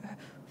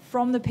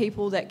from the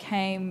people that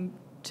came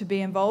to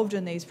be involved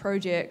in these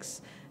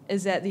projects,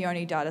 is that the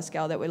only data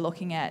scale that we're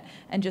looking at?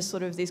 And just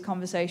sort of these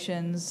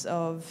conversations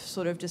of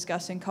sort of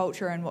discussing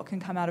culture and what can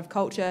come out of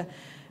culture.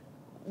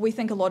 We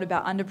think a lot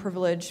about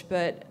underprivileged,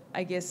 but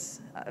I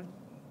guess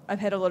I've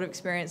had a lot of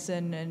experience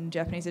in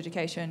Japanese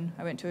education.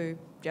 I went to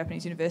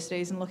Japanese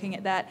universities and looking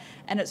at that,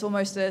 and it's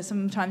almost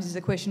sometimes there's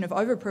a question of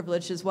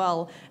overprivilege as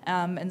well,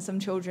 and some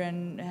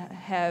children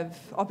have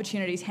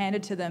opportunities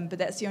handed to them, but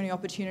that's the only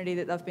opportunity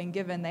that they've been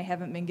given. They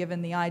haven't been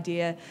given the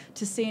idea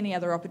to see any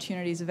other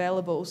opportunities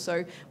available.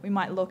 So we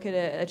might look at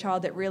a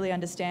child that really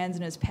understands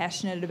and is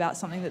passionate about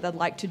something that they'd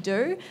like to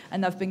do,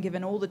 and they've been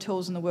given all the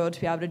tools in the world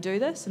to be able to do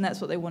this, and that's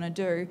what they want to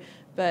do.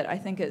 But I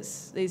think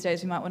these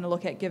days we might want to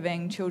look at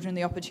giving children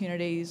the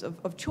opportunities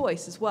of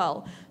choice as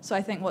well. So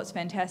I think what's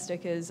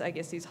fantastic is, I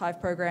guess, these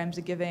Hive programs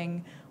are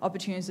giving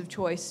opportunities of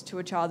choice to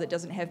a child that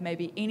doesn't have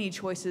maybe any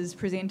choices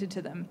presented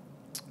to them,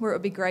 where it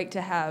would be great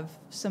to have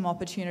some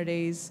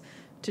opportunities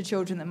to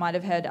children that might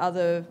have had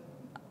other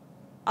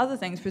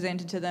things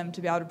presented to them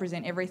to be able to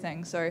present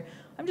everything. So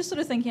I'm just sort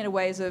of thinking of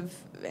ways of,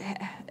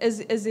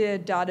 is there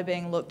data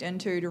being looked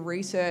into to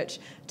research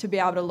to be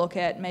able to look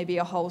at maybe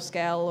a whole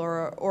scale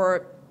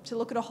or to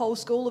look at a whole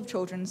school of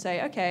children and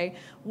say, okay,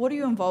 what are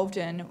you involved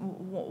in?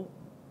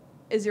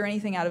 is there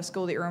anything out of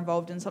school that you're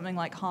involved in something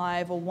like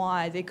Hive or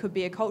why? There could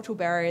be a cultural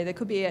barrier. There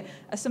could be a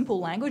simple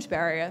language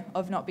barrier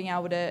of not being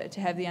able to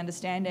have the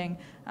understanding.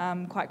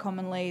 Quite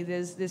commonly,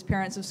 there's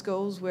parents of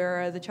schools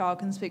where the child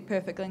can speak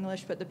perfect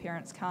English, but the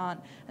parents can't,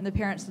 and the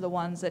parents are the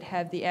ones that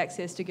have the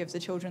access to give the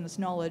children this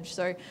knowledge.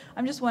 So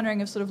I'm just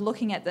wondering if sort of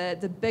looking at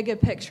the bigger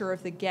picture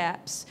of the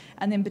gaps,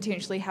 and then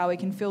potentially how we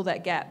can fill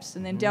that gaps,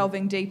 and then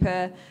delving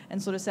deeper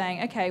and sort of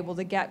saying, okay, well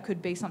the gap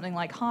could be something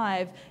like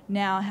Hive.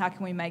 Now, how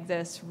can we make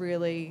this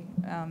really,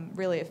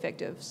 really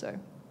effective? So,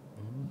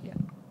 yeah.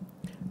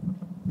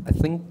 I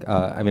think,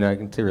 I mean, I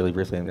can say really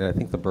briefly, I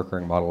think the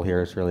brokering model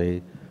here is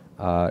really,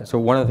 so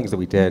one of the things that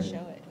we did,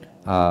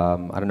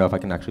 I don't know if I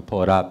can actually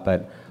pull it up,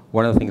 but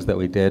one of the things that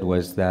we did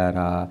was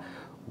that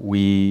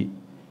we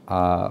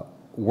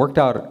worked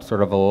out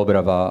sort of a little bit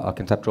of a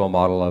conceptual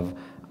model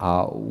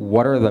of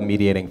what are the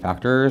mediating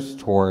factors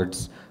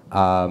towards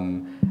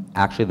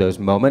actually those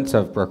moments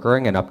of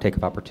brokering and uptake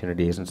of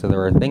opportunities. And so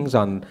there are things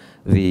on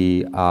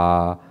the,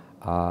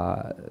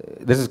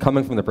 this is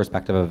coming from the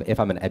perspective of if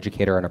I'm an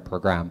educator in a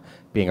program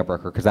being a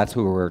broker, because that's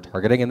who we're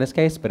targeting in this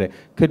case, but it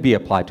could be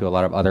applied to a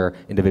lot of other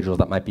individuals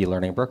that might be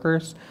learning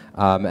brokers.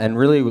 And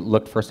really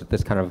looked first at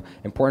this kind of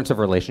importance of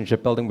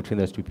relationship building between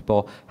those two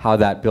people, how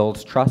that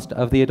builds trust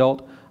of the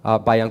adult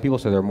by young people,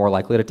 so they're more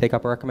likely to take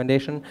up a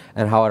recommendation,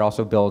 and how it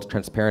also builds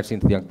transparency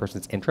into the young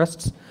person's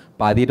interests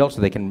by the adult so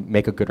they can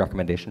make a good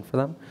recommendation for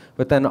them.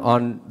 But then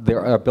on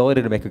their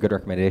ability to make a good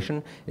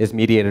recommendation is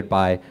mediated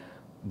by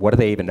what do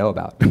they even know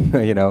about?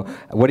 You know,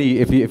 what do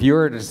you, if you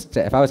were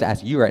to, if I was to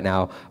ask you right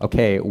now,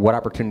 okay, what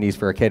opportunities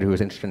for a kid who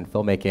is interested in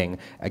filmmaking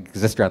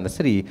exist around the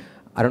city?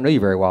 I don't know you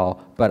very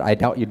well, but I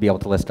doubt you'd be able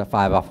to list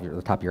 5 off the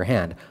top of your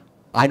hand.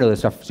 I know this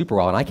stuff super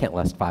well, and I can't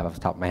list 5 off the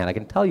top of my hand. I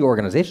can tell you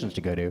organizations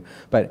to go to,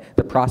 but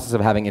the process of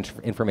having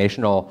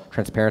informational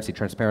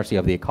transparency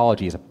of the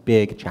ecology is a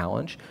big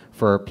challenge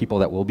for people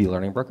that will be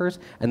learning brokers.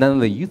 And then on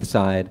the youth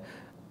side,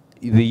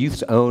 the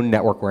youth's own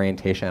network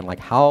orientation, like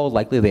how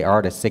likely they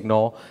are to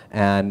signal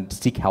and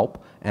seek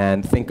help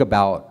and think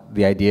about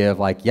the idea of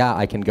like, yeah,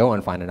 I can go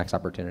and find a next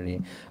opportunity,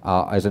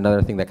 is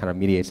another thing that kind of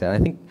mediates it. And I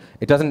think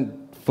it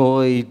doesn't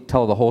fully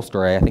tell the whole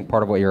story. I think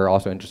part of what you're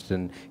also interested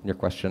in your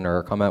question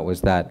or comment was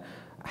that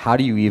how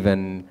do you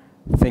even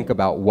think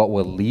about what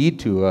will lead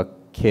to a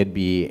kid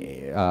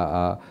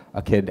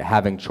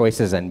having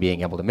choices and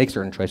being able to make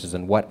certain choices,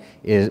 and what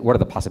are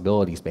the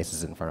possibility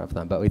spaces in front of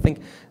them. But we think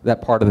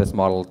that part of this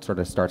model sort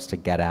of starts to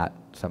get at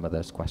some of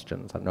those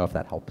questions. I don't know if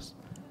that helps.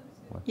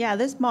 Yeah,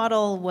 this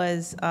model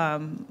was,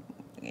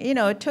 you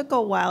know, it took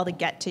a while to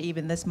get to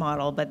even this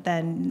model, but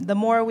then the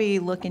more we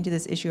look into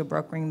this issue of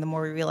brokering, the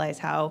more we realize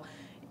how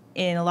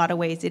in a lot of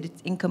ways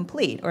it's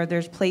incomplete, or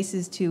there's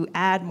places to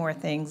add more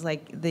things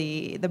like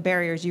the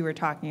barriers you were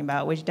talking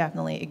about, which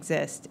definitely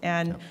exist.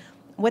 And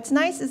what's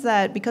nice is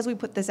that because we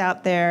put this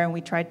out there and we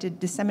tried to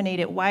disseminate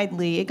it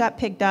widely, it got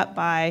picked up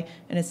by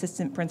an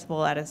assistant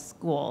principal at a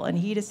school, and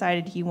he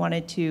decided he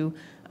wanted to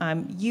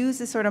use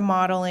this sort of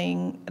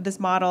this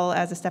model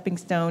as a stepping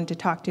stone to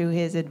talk to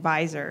his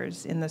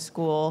advisors in the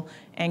school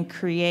and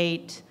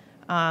create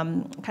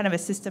kind of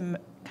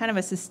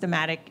a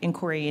systematic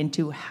inquiry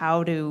into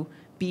how to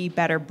be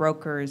better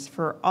brokers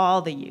for all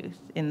the youth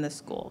in the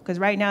school. Because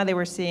right now they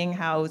were seeing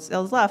how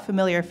there was a lot of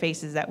familiar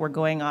faces that were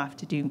going off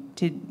to do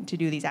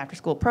these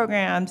after-school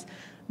programs,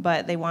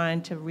 but they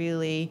wanted to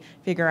really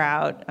figure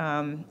out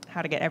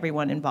how to get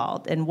everyone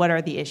involved and what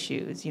are the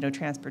issues, you know,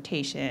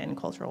 transportation,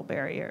 cultural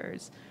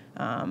barriers,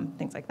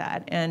 things like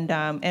that.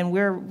 And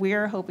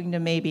we're hoping to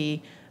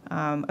maybe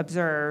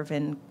observe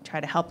and try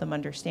to help them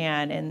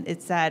understand. And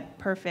it's that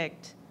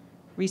perfect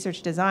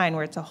research design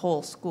where it's a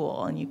whole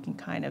school, and you can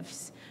kind of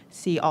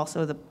see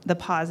also the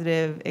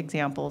positive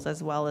examples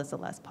as well as the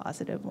less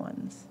positive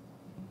ones.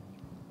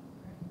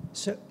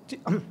 So,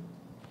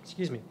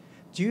 excuse me,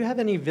 do you have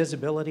any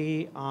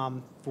visibility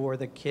for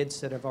the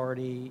kids that have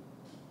already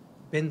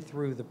been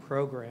through the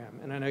program?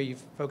 And I know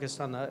you've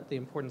focused on the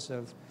importance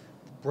of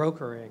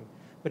brokering,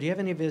 but do you have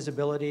any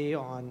visibility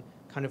on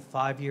kind of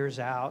 5 years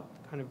out,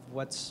 kind of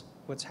what's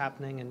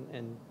happening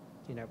and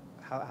you know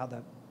how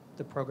the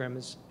program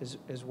is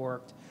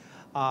worked?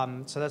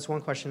 So that's one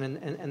question.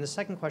 And the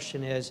second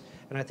question is,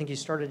 and I think you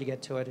started to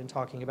get to it in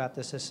talking about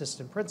this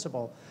assistant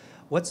principal,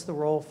 what's the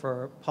role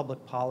for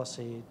public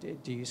policy?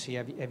 Do you see,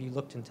 have you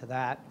looked into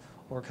that,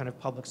 or kind of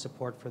public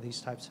support for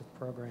these types of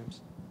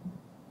programs?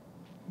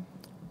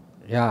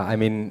 Yeah, I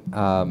mean,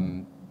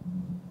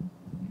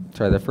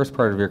 sorry, the first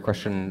part of your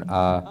question.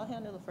 I'll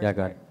handle the first yeah,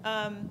 go part.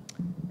 ahead.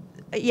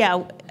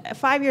 Yeah,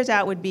 5 years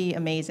out would be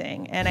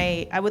amazing, and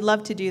I would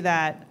love to do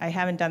that. I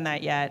haven't done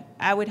that yet.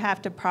 I would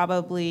have to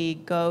probably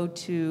go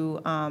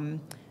to,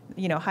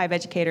 you know, Hive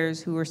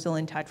educators who are still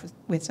in touch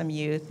with some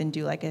youth and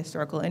do like a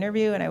historical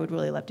interview, and I would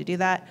really love to do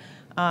that.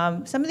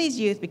 Some of these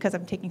youth, because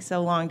I'm taking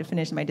so long to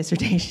finish my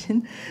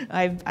dissertation,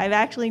 I've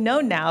actually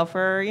known now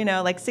for, you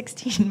know, like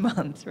 16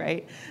 months,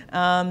 right?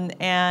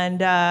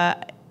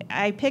 I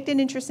picked an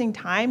interesting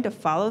time to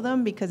follow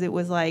them because it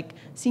was like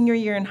senior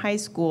year in high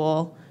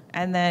school.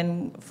 and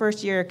then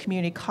first year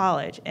community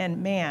college.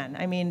 And man,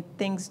 I mean,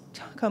 things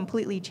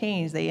completely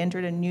changed. They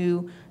entered a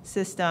new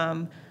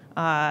system.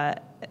 A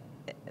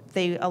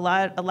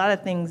lot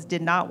of things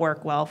did not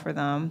work well for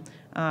them.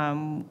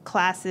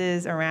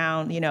 Classes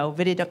around,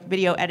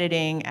 video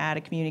editing at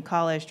a community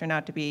college turned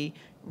out to be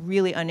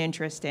really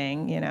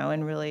uninteresting,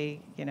 and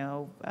really,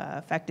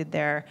 affected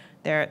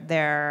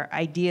their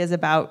ideas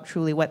about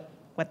truly what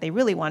they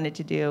really wanted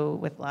to do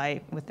with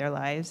their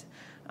lives.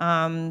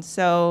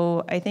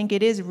 So I think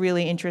it is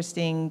really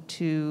interesting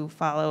to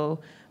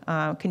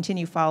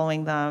continue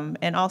following them,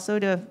 and also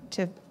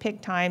to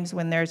pick times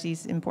when there's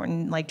these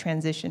important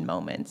transition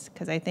moments,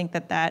 because I think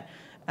that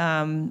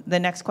the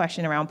next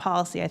question around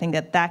policy, I think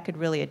that could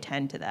really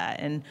attend to that,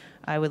 and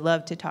I would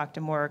love to talk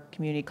to more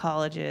community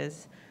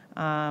colleges.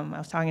 I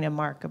was talking to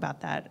Mark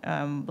about that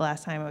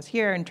last time I was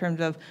here, in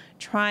terms of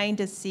trying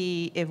to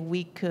see if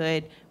we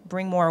could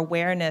bring more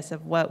awareness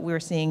of what we're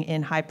seeing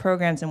in Hive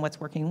programs and what's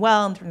working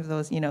well in terms of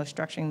those,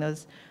 structuring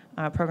those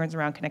programs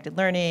around connected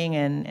learning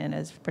and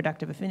as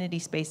productive affinity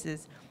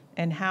spaces,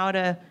 and how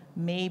to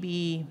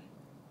maybe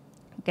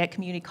get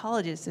community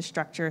colleges to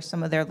structure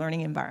some of their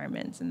learning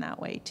environments in that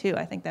way too.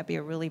 I think that'd be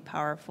a really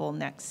powerful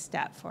next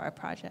step for our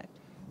project.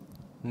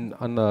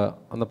 On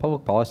the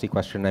public policy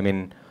question, I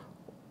mean,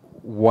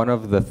 one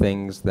of the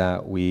things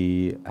that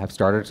we have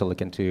started to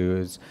look into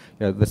is,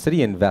 the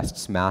city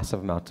invests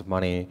massive amounts of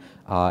money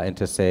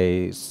into,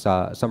 say,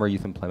 summer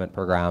youth employment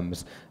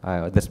programs.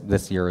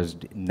 This year is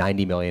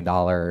 $90 million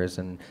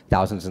and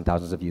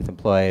thousands of youth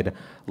employed.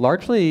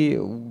 Largely,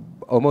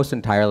 almost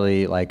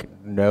entirely,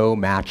 no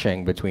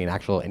matching between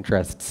actual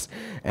interests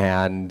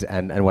and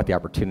what the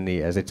opportunity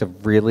is. It's a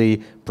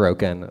really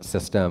broken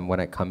system when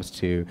it comes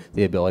to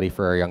the ability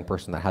for a young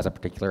person that has a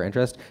particular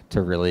interest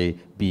to really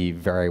be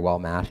very well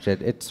matched.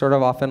 It's sort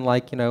of often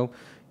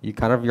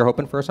you're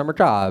hoping for a summer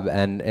job,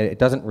 and it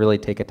doesn't really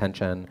take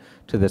attention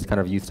to this kind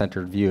of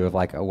youth-centered view of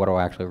what do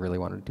I actually really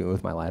want to do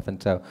with my life.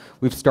 And so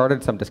we've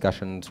started some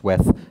discussions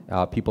with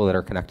people that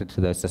are connected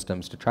to those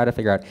systems to try to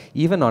figure out,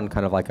 even on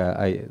kind of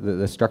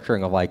the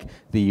structuring of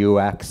the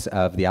UX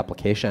of the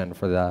application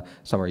for the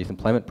summer youth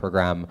employment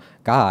program.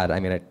 God, I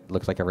mean, it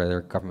looks like every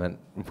other government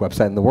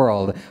website in the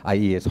world,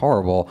 i.e. it's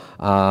horrible.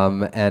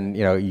 And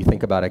you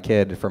think about a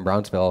kid from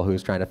Brownsville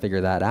who's trying to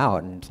figure that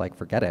out, and it's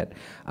forget it.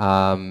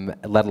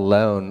 Let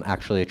alone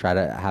actually try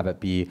to have it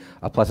be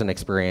a pleasant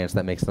experience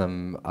that makes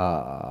them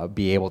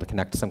be able to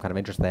connect to some kind of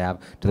interest they have,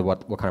 to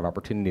what kind of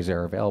opportunities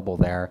are available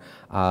there.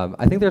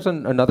 I think there's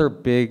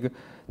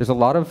there's a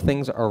lot of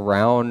things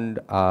around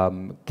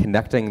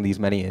connecting these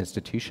many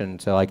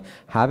institutions. So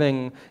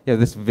having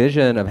this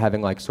vision of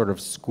having sort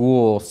of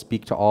school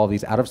speak to all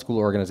these out-of-school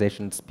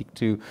organizations, speak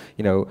to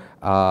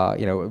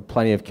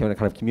plenty of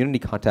kind of community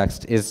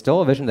context, is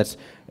still a vision that's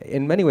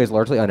in many ways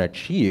largely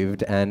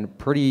unachieved and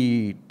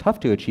pretty tough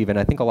to achieve. And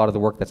I think a lot of the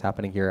work that's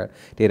happening here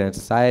at Data and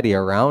Society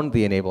around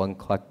the Enabling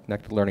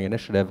Connected Learning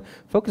Initiative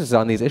focuses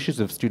on these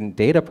issues of student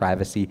data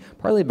privacy,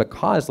 partly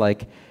because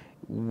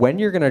when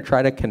you're going to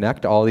try to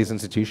connect all these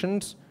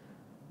institutions,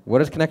 what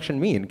does connection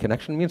mean?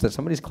 Connection means that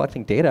somebody's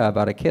collecting data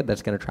about a kid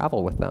that's going to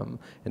travel with them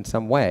in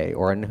some way,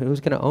 and who's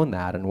going to own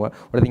that, and what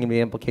are going to be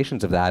the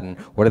implications of that, and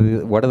what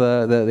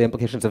are the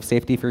implications of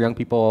safety for young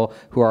people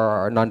who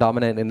are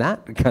non-dominant in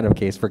that kind of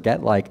case. Forget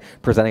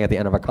presenting at the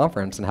end of a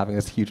conference and having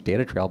this huge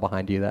data trail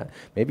behind you that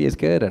maybe is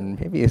good and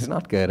maybe is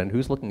not good, and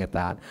who's looking at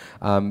that.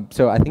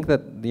 So I think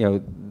that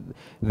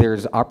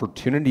there's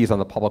opportunities on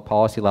the public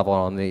policy level,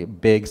 on the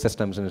big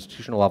systems and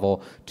institutional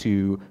level,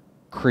 to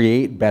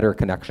create better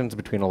connections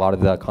between a lot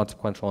of the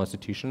consequential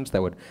institutions that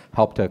would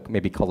help to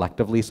maybe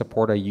collectively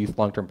support a youth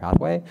long-term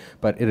pathway,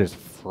 but it is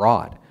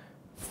fraught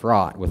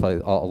with a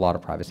lot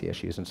of privacy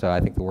issues. And so I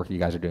think the work you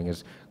guys are doing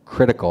is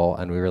critical,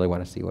 and we really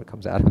want to see what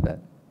comes out of it.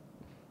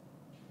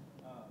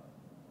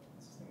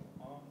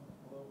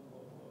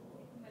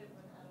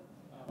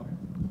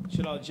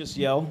 Should I just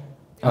yell?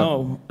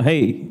 Oh,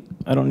 hey,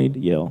 I don't need to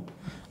yell.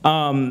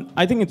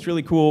 I think it's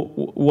really cool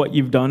what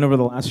you've done over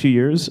the last few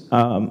years.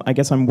 I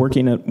guess I'm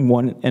working at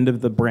one end of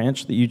the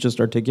branch that you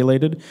just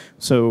articulated.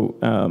 So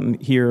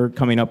here,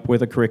 coming up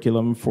with a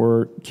curriculum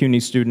for CUNY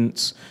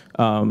students,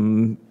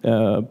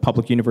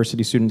 public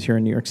university students here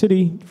in New York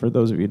City, for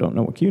those of you who don't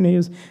know what CUNY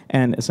is,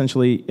 and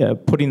essentially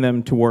putting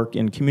them to work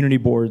in community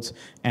boards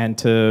and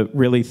to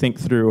really think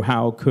through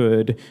how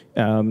could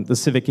the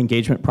civic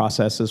engagement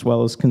process as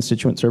well as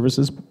constituent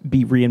services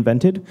be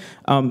reinvented.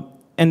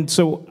 And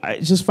so I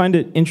just find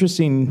it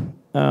interesting,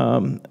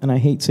 and I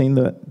hate saying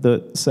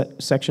the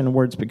section of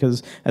words,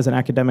 because as an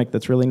academic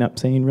that's really not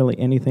saying really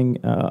anything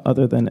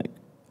other than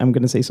I'm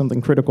going to say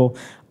something critical.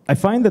 I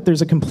find that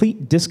there's a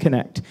complete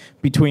disconnect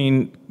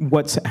between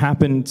what's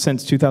happened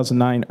since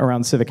 2009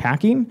 around civic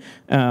hacking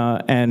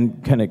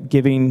and kind of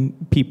giving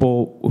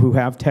people who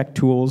have tech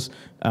tools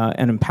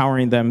and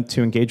empowering them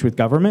to engage with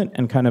government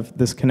and kind of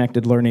this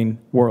connected learning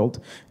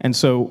world. And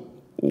so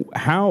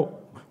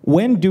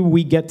when do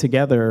we get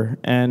together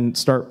and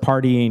start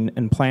partying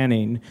and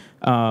planning?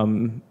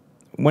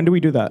 When do we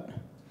do that?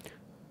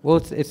 Well,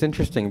 it's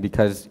interesting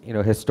because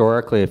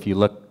historically, if you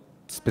look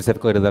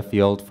specifically to the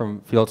fields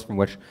from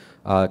which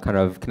kind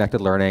of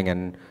connected learning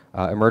and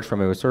emerged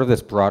from. It was sort of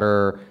this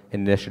broader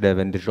initiative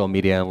in digital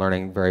media and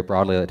learning very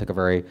broadly that took a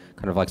very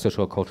kind of like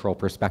socio-cultural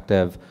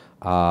perspective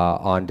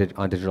on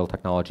digital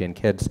technology and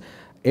kids.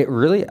 It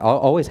really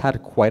always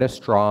had quite a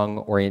strong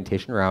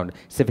orientation around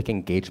civic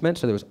engagement.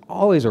 So there was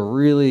always a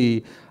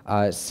really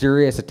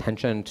serious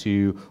attention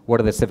to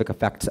what are the civic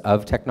effects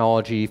of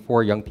technology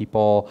for young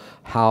people,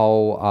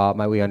 how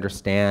might we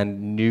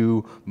understand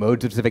new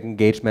modes of civic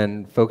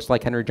engagement. Folks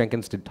like Henry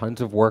Jenkins did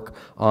tons of work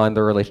on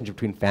the relationship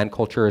between fan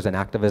cultures and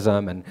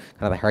activism and kind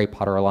of the Harry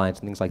Potter Alliance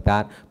and things like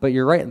that. But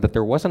you're right that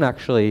there wasn't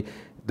actually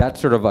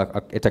that's sort of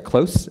it's a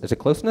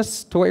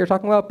closeness to what you're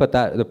talking about, but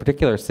that the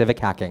particular civic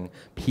hacking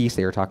piece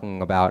that you're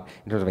talking about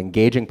in terms of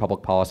engaging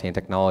public policy and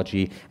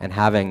technology and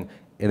having,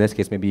 in this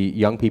case, maybe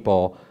young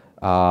people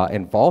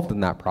involved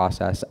in that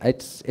process,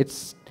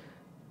 it's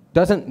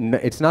not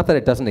that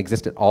it doesn't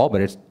exist at all,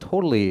 but it's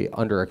totally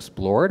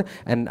underexplored.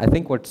 And I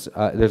think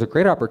there's a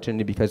great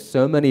opportunity because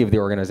so many of the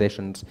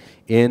organizations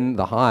in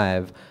the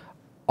Hive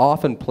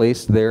often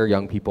place their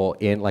young people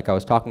in, like I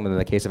was talking about in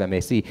the case of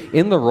MAC,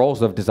 in the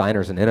roles of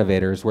designers and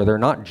innovators where they're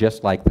not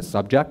just like the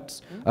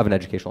subjects of an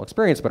educational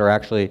experience, but are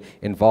actually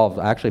involved.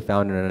 I actually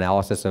found in an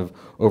analysis of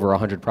over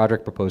 100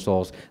 project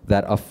proposals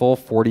that a full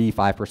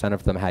 45%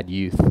 of them had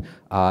youth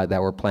that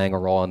were playing a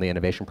role in the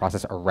innovation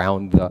process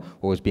around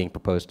what was being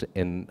proposed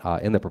in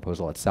the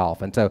proposal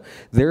itself. And so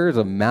there is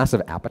a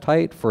massive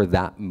appetite for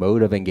that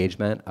mode of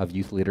engagement of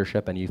youth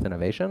leadership and youth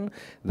innovation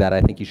that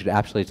I think you should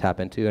absolutely tap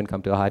into and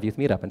come to a Hive Youth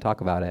meetup and talk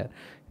about it.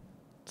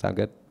 Sound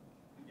good?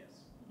 Yes.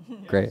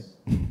 Great.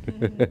 Totally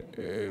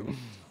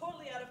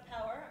out of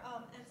power.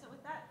 And so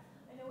with that,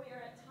 I know we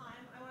are at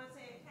time. I want to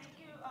say thank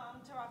you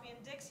to Rafi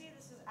and Dixie.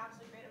 This is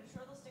absolutely great. I'm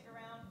sure they'll stick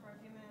around for a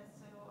few minutes.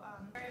 So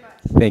very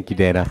much. Thank you,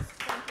 Dana.